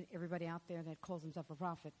 I'm not saying everybody out there that calls himself a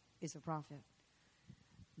prophet is a prophet.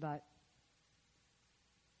 But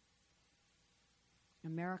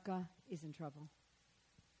America is in trouble.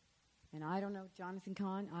 And I don't know, Jonathan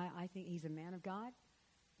Cahn, I think he's a man of God.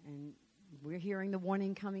 And we're hearing the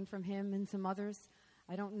warning coming from him and some others.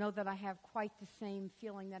 I don't know that I have quite the same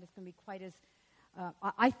feeling that it's going to be quite as...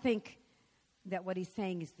 I think that what he's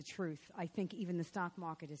saying is the truth. I think even the stock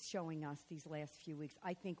market is showing us these last few weeks.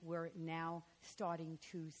 I think we're now starting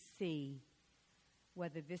to see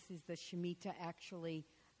whether this is the Shemitah actually...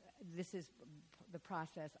 this is the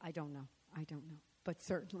process. I don't know. But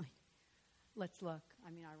certainly, let's look.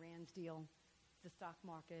 Iran's deal, the stock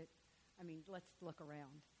market. Let's look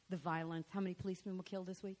around. The violence. How many policemen were killed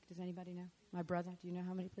this week? Does anybody know? My brother, do you know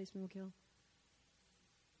how many policemen were killed?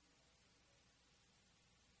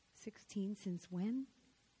 16 since when?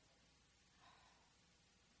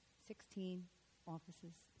 16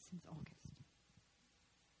 officers since August.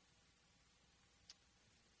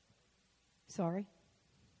 Sorry?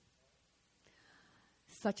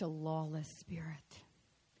 Such a lawless spirit.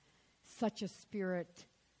 Such a spirit.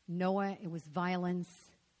 Noah, it was violence.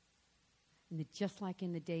 And just like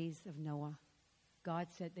in the days of Noah, God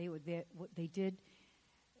said they were there. What they did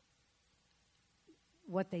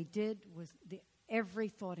was every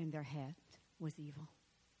thought in their head was evil.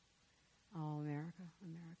 Oh, America,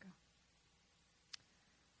 America.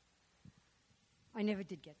 I never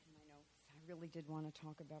did get to my notes. I really did want to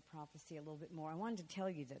talk about prophecy a little bit more. I wanted to tell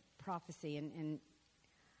you that prophecy, and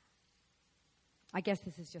I guess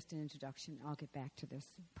this is just an introduction. I'll get back to this.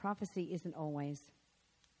 Prophecy isn't always,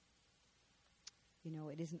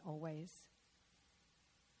 it isn't always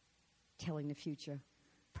telling the future.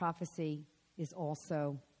 Prophecy is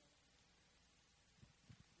also,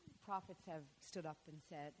 prophets have stood up and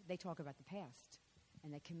said, they talk about the past,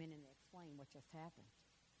 and they come in and they explain what just happened.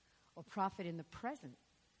 Or prophet in the present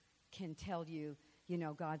can tell you,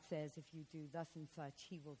 God says if you do thus and such,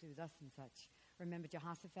 he will do thus and such. Remember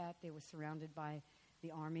Jehoshaphat? They were surrounded by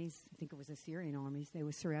the armies. I think it was Assyrian armies. They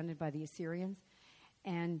were surrounded by the Assyrians.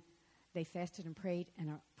 And they fasted and prayed, and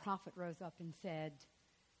a prophet rose up and said,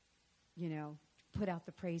 put out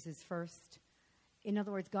the praises first. In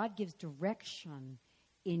other words, God gives direction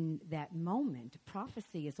in that moment.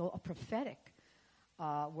 Prophecy is a prophetic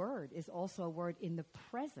word, is also a word in the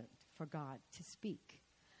present for God to speak.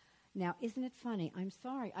 Now, isn't it funny? I'm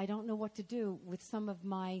sorry, I don't know what to do with some of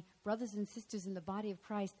my brothers and sisters in the body of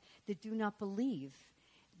Christ that do not believe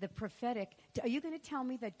the prophetic. Are you going to tell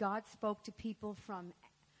me that God spoke to people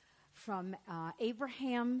from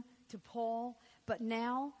Abraham to Paul, but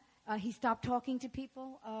now he stopped talking to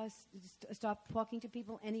people,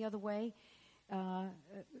 any other way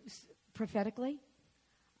prophetically?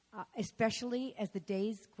 Especially as the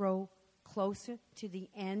days grow closer to the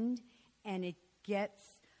end, and it gets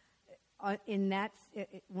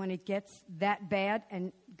when it gets that bad,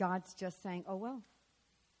 and God's just saying, "Oh well,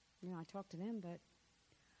 I talked to them, but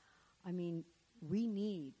we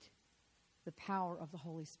need the power of the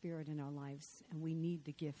Holy Spirit in our lives, and we need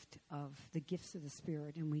the gifts of the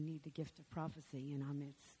Spirit, and we need the gift of prophecy in our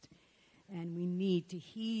midst, and we need to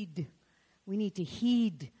heed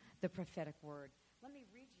the prophetic word." Let me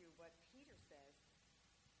read you what Peter says.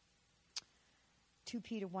 2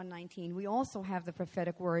 Peter 1:19. We also have the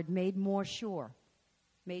prophetic word made more sure.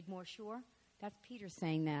 Made more sure? That's Peter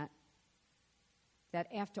saying that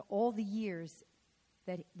after all the years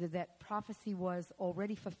that prophecy was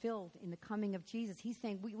already fulfilled in the coming of Jesus, he's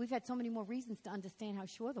saying we've had so many more reasons to understand how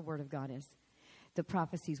sure the word of God is. The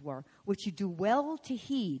prophecies were, which you do well to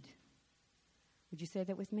heed. Would you say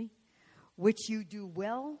that with me? Which you do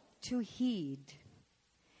well to heed,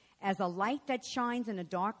 as a light that shines in a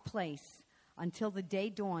dark place until the day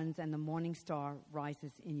dawns and the morning star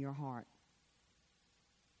rises in your heart.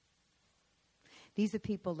 These are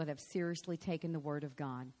people that have seriously taken the word of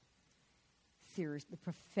God. The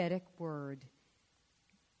prophetic word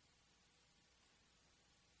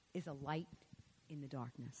is a light in the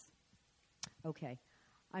darkness. Okay,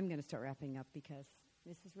 I'm going to start wrapping up because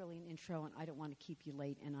this is really an intro, and I don't want to keep you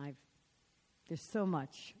late, and there's so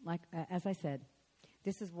much. As I said,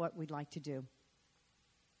 this is what we'd like to do.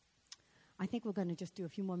 I think we're going to just do a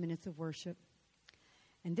few more minutes of worship.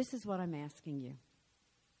 And this is what I'm asking you.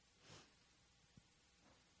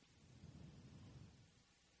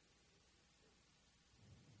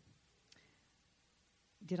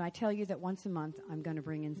 Did I tell you that once a month I'm going to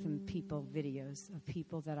bring in some videos of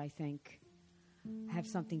people that I think have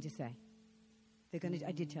something to say?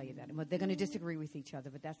 I did tell you that. They're going to disagree with each other,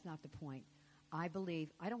 but that's not the point. I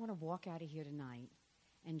don't want to walk out of here tonight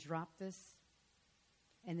and drop this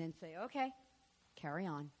and then say, okay, carry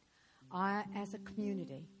on. As a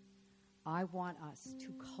community, I want us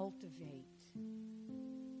to cultivate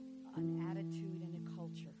an attitude and a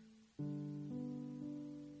culture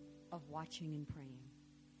of watching and praying.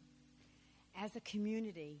 As a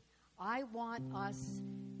community, I want us,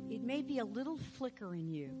 it may be a little flicker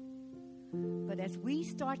in you, but as we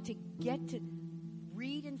start to get to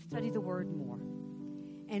read and study the Word more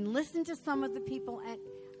and listen to some of the people, and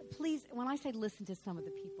please, when I say listen to some of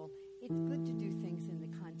the people, it's good to do things in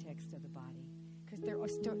the context of the body, because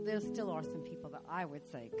there still are some people that I would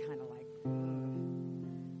say kind of like,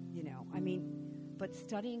 but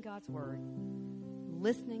studying God's Word,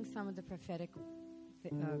 listening some of the prophetic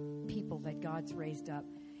people that God's raised up,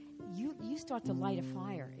 you start to light a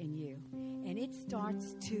fire in you, and it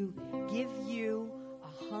starts to give you a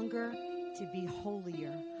hunger to be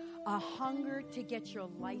holier, a hunger to get your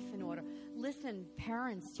life in order. Listen,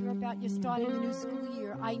 parents, you're starting the new school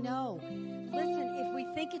year. I know. Listen, if we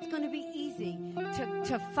think it's going to be easy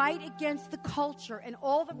to fight against the culture and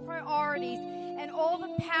all the priorities and all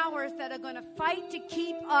the powers that are going to fight to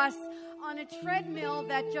keep us on a treadmill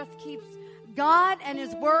that just keeps God and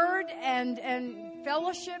His Word and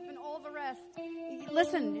fellowship and all the rest.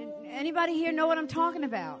 Listen, anybody here know what I'm talking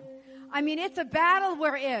about? It's a battle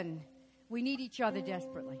we're in. We need each other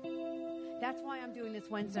desperately. That's why I'm doing this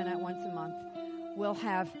Wednesday night once a month. We'll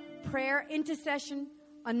have prayer, intercession,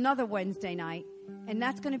 another Wednesday night. And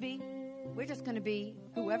that's going to be, we're just going to be,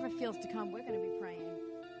 whoever feels to come, we're going to be praying.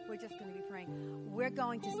 We're just going to be praying. We're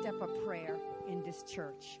going to step up prayer in this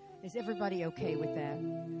church. Is everybody okay with that?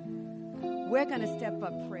 We're going to step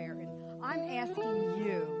up prayer. And I'm asking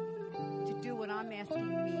you to do what I'm asking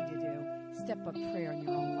me to do. Step up prayer in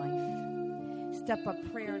your own life. Step up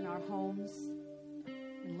prayer in our homes.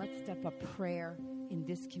 And let's step up prayer in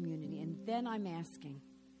this community. And then I'm asking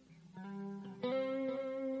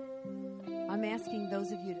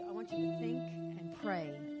those of you, I want you to think and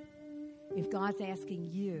pray if God's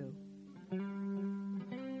asking you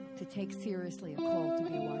to take seriously a call to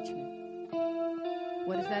be a watchman.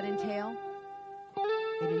 What does that entail?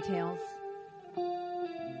 It entails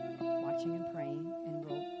watching and praying, and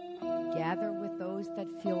we'll gather with those that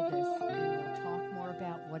feel this, and we'll talk more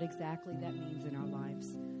about what exactly that means in our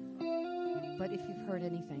lives. But if you've heard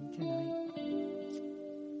anything tonight,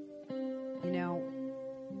 you know,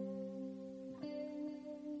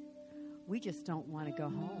 we just don't want to go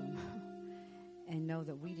home and know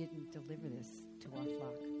that we didn't deliver this to our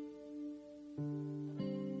flock.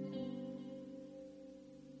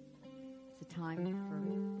 It's a time for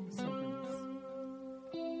soberness.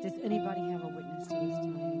 Does anybody have a witness to this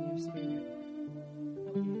tonight in their spirit?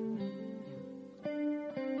 Yeah.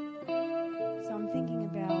 So I'm thinking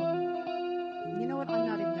about, you know what? I'm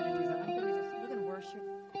not even going to do that. We're going to worship,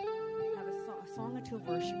 have a song or two of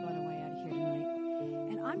worship on the way out of here tonight.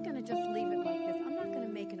 And I'm going to just leave it like this. I'm not going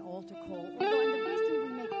to make an altar call. Although, and the reason we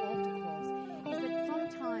make altar calls is that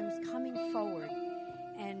sometimes coming forward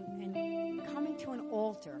and coming to an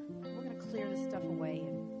altar, we're going to clear the stuff away,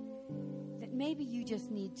 and that maybe you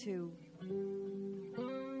just need to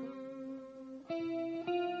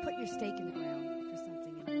put your stake in the ground for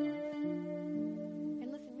something in your life.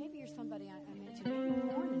 And listen, maybe you're somebody I mentioned, maybe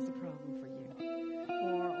porn is a problem for you.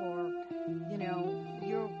 Or you know,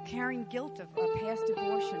 you're carrying guilt of a past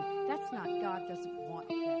abortion. That's not, God doesn't want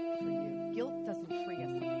that for you. Guilt doesn't free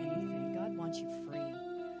us of anything. God wants you free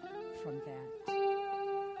from that.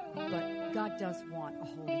 But God does want a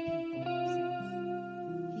holy people, saints.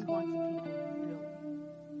 He wants a people really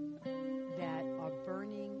that are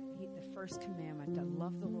burning the first commandment, that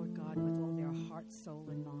love the Lord God with all their heart, soul,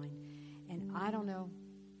 and mind. And I don't know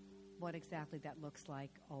what exactly that looks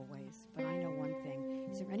like always, but I know one thing.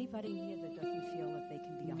 Is there anybody here that doesn't feel that they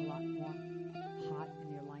can be a lot more hot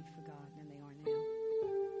in their life for God than they are now?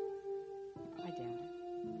 I doubt it.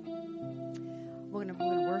 We're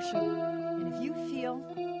gonna worship, and if you feel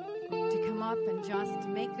to come up and just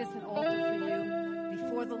make this an altar for you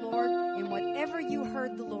before the Lord, and whatever you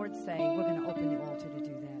heard the Lord say, we're going to open the altar to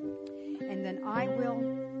do that. And then I will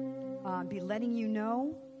be letting you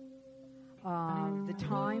know the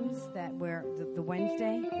times that we're the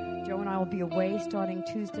Wednesday. Joe and I will be away starting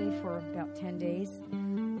Tuesday for about 10 days.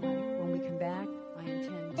 When we come back, I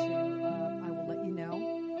intend to, I will let you know.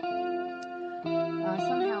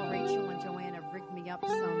 Somehow Rachel and Joanna rigged me up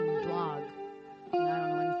some blog, and I don't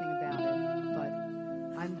know anything about it, but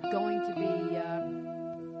I'm going to be,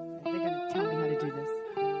 they're going to tell me how to do this,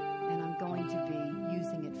 and I'm going to be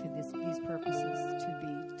using it for these purposes, to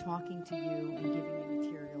be talking to you and giving you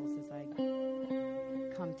materials as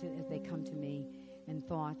they come to me, and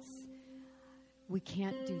thoughts. We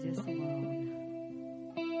can't do this alone.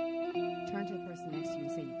 Turn to the person next to you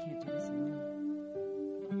and say, you can't do this alone.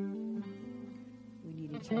 We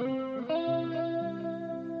need each other.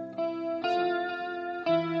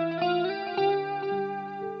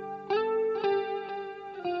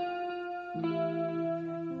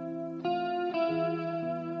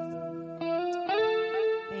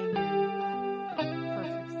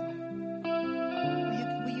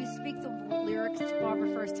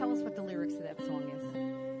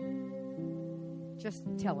 Just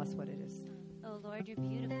tell us what it is. Oh, Lord, you're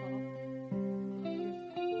beautiful.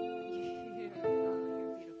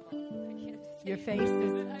 Your face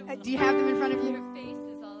is... do you have them in front of you? Your face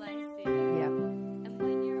is all I see. Yeah. And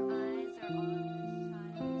when your eyes are on me,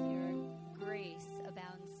 child, your grace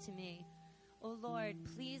abounds to me. Oh, Lord,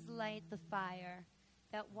 please light the fire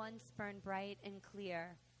that once burned bright and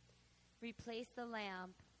clear. Replace the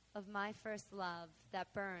lamp of my first love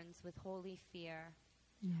that burns with holy fear.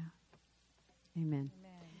 Yeah. Amen.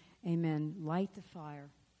 Amen. Amen. Light the fire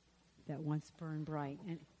that once burned bright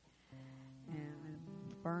and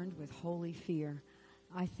burned with holy fear.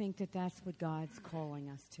 I think that that's what God's calling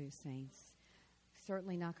us to, saints.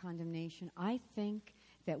 Certainly not condemnation. I think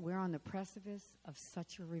that we're on the precipice of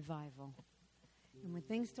such a revival. And when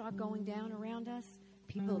things start going down around us,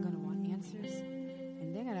 people are going to want answers.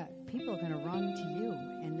 And people are gonna run to you,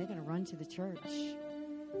 and they're gonna run to the church.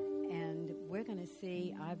 And we're gonna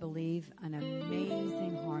see, I believe, an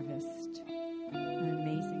amazing harvest. An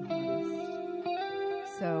amazing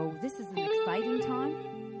harvest. So this is an exciting time.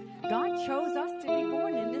 God chose us to be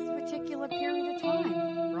born in this particular period of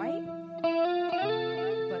time, right?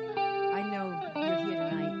 But I know you're here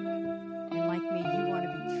tonight, and like me, you want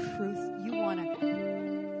to be truth. You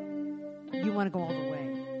want to go all the way.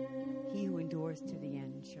 He who endures to the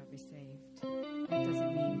end shall be saved. That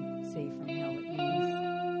doesn't mean saved from hell. It means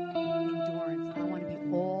endurance. I want to be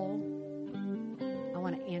all. I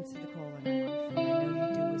want to answer the call in my life, and I know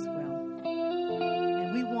you do as well. And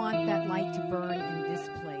we want that light to burn in this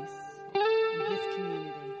place, in this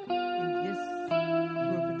community, in this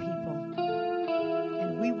group of people. And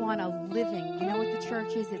we want a living. You know what the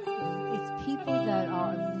church is? It's people that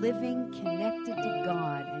are living, connected to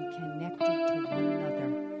God and connected to one another.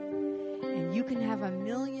 And you can have a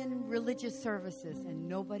million religious services and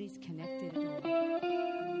nobody's connected at all.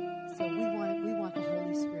 So we want the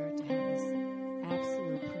Holy Spirit to have His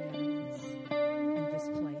absolute preeminence in this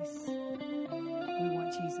place. We want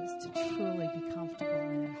Jesus to truly be comfortable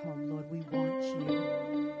and at home. Lord, we want you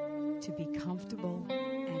to be comfortable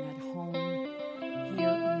and at home here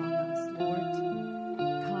among us. Lord,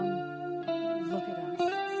 come, look at us,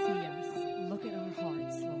 see us, look at our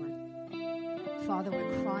hearts, Lord. Father,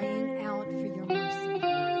 we're crying out for your mercy.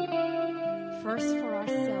 First for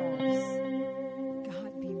ourselves.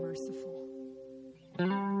 God, be merciful.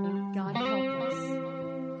 God, help us.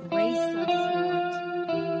 Grace us,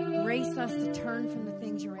 Lord. Grace us to turn from the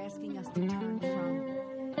things you're asking us to turn from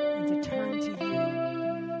and to turn to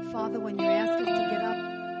you. Father, when you ask us to get up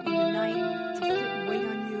in the night to sit and wait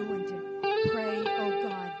on you and to pray, oh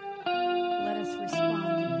God, let us respond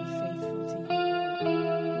and be faithful to you,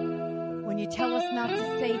 Lord. When you tell us not to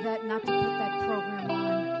say that, not to put that program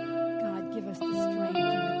on, God, give us the strength and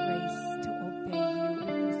the grace to obey you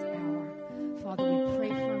in this hour. Father, we pray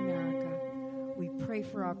for America. We pray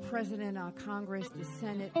for our president, our Congress, the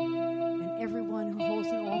Senate, and everyone who holds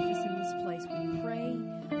an office in this place. We pray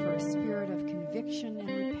for a spirit of conviction and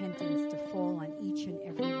repentance to fall on each and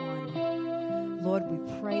every one. Lord, we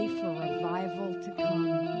pray for revival to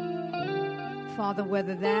come. Father,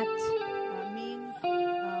 whether that means,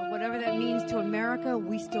 whatever that means to America,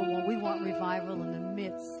 we want revival in the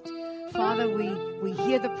midst. Father, we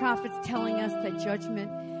hear the prophets telling us that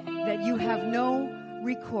you have no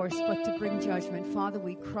recourse but to bring judgment. Father,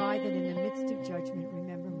 we cry that in the midst of judgment,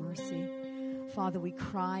 remember mercy. Father, we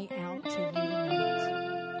cry out to you tonight.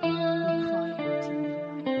 We cry out to you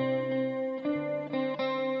tonight.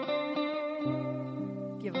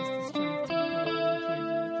 Give us the strength to obey you and hear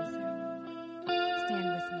you at this hour. Stand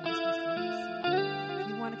with me as we sing this song. If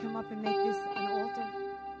you want to come up and make this an altar,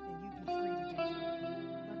 then you be free to do so.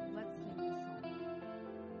 Let's sing this song.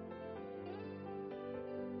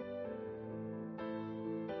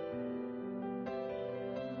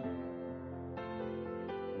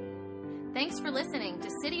 Thanks for listening to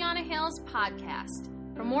City on a Hill's podcast.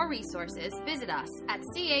 For more resources, visit us at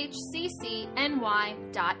chccny.com.